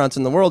best restaurants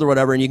in the world or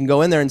whatever. And you can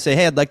go in there and say,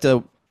 hey, I'd like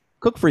to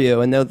cook for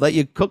you. And they'll let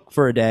you cook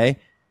for a day.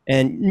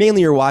 And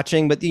mainly you're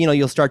watching, but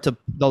you'll start to,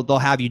 they'll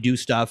have you do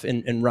stuff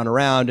and run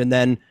around. And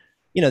then,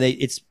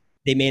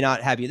 they may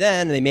not have you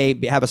then, and they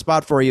may have a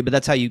spot for you, but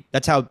that's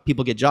how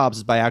people get jobs,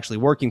 is by actually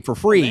working for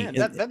free.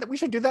 Man, we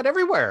should do that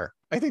everywhere.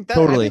 I think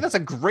that's a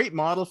great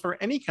model for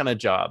any kind of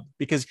job,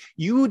 because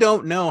you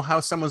don't know how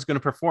someone's going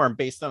to perform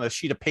based on a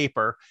sheet of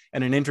paper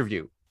and an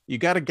interview. You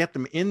got to get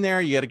them in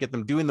there. You got to get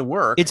them doing the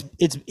work.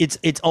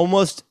 It's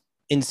almost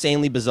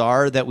insanely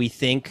bizarre that we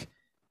think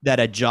that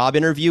a job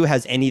interview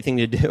has anything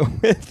to do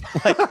with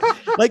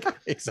like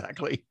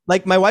exactly.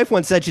 Like my wife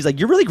once said, she's like,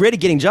 you're really great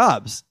at getting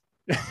jobs.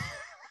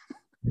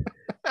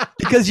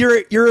 Because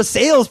you're a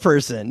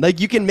salesperson. Like,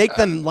 you can make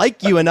them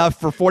like you enough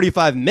for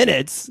 45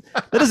 minutes.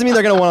 That doesn't mean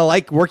they're going to want to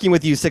like working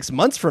with you 6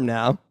 months from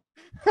now.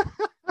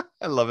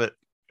 I love it.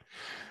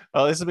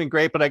 Oh, this has been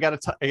great, but I got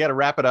to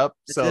wrap it up.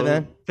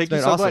 So thank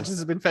you so much. This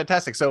has been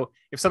fantastic. So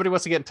if somebody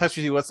wants to get in touch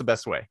with you, what's the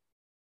best way?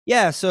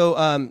 Yeah. So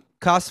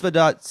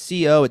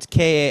Kasvaa.co, it's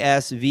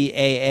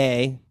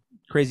Kasvaa,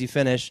 crazy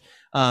finish.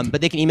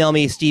 But they can email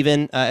me,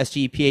 Stephen,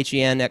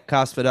 Stephen at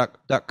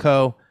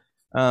Kasvaa.co.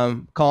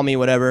 Call me,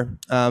 whatever.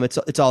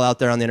 It's all out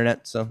there on the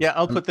internet. So yeah,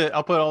 I'll put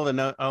all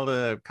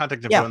the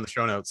contact info in the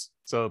show notes.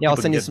 So yeah, I'll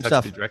send you some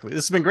stuff directly.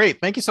 This has been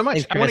great. Thank you so much.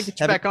 Thanks, I want to get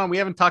you back on. We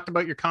haven't talked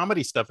about your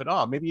comedy stuff at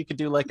all. Maybe you could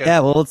do like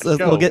a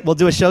we'll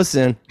do a show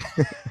soon.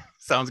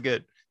 Sounds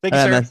good. Thank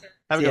you, sir. Man.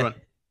 Have a good one.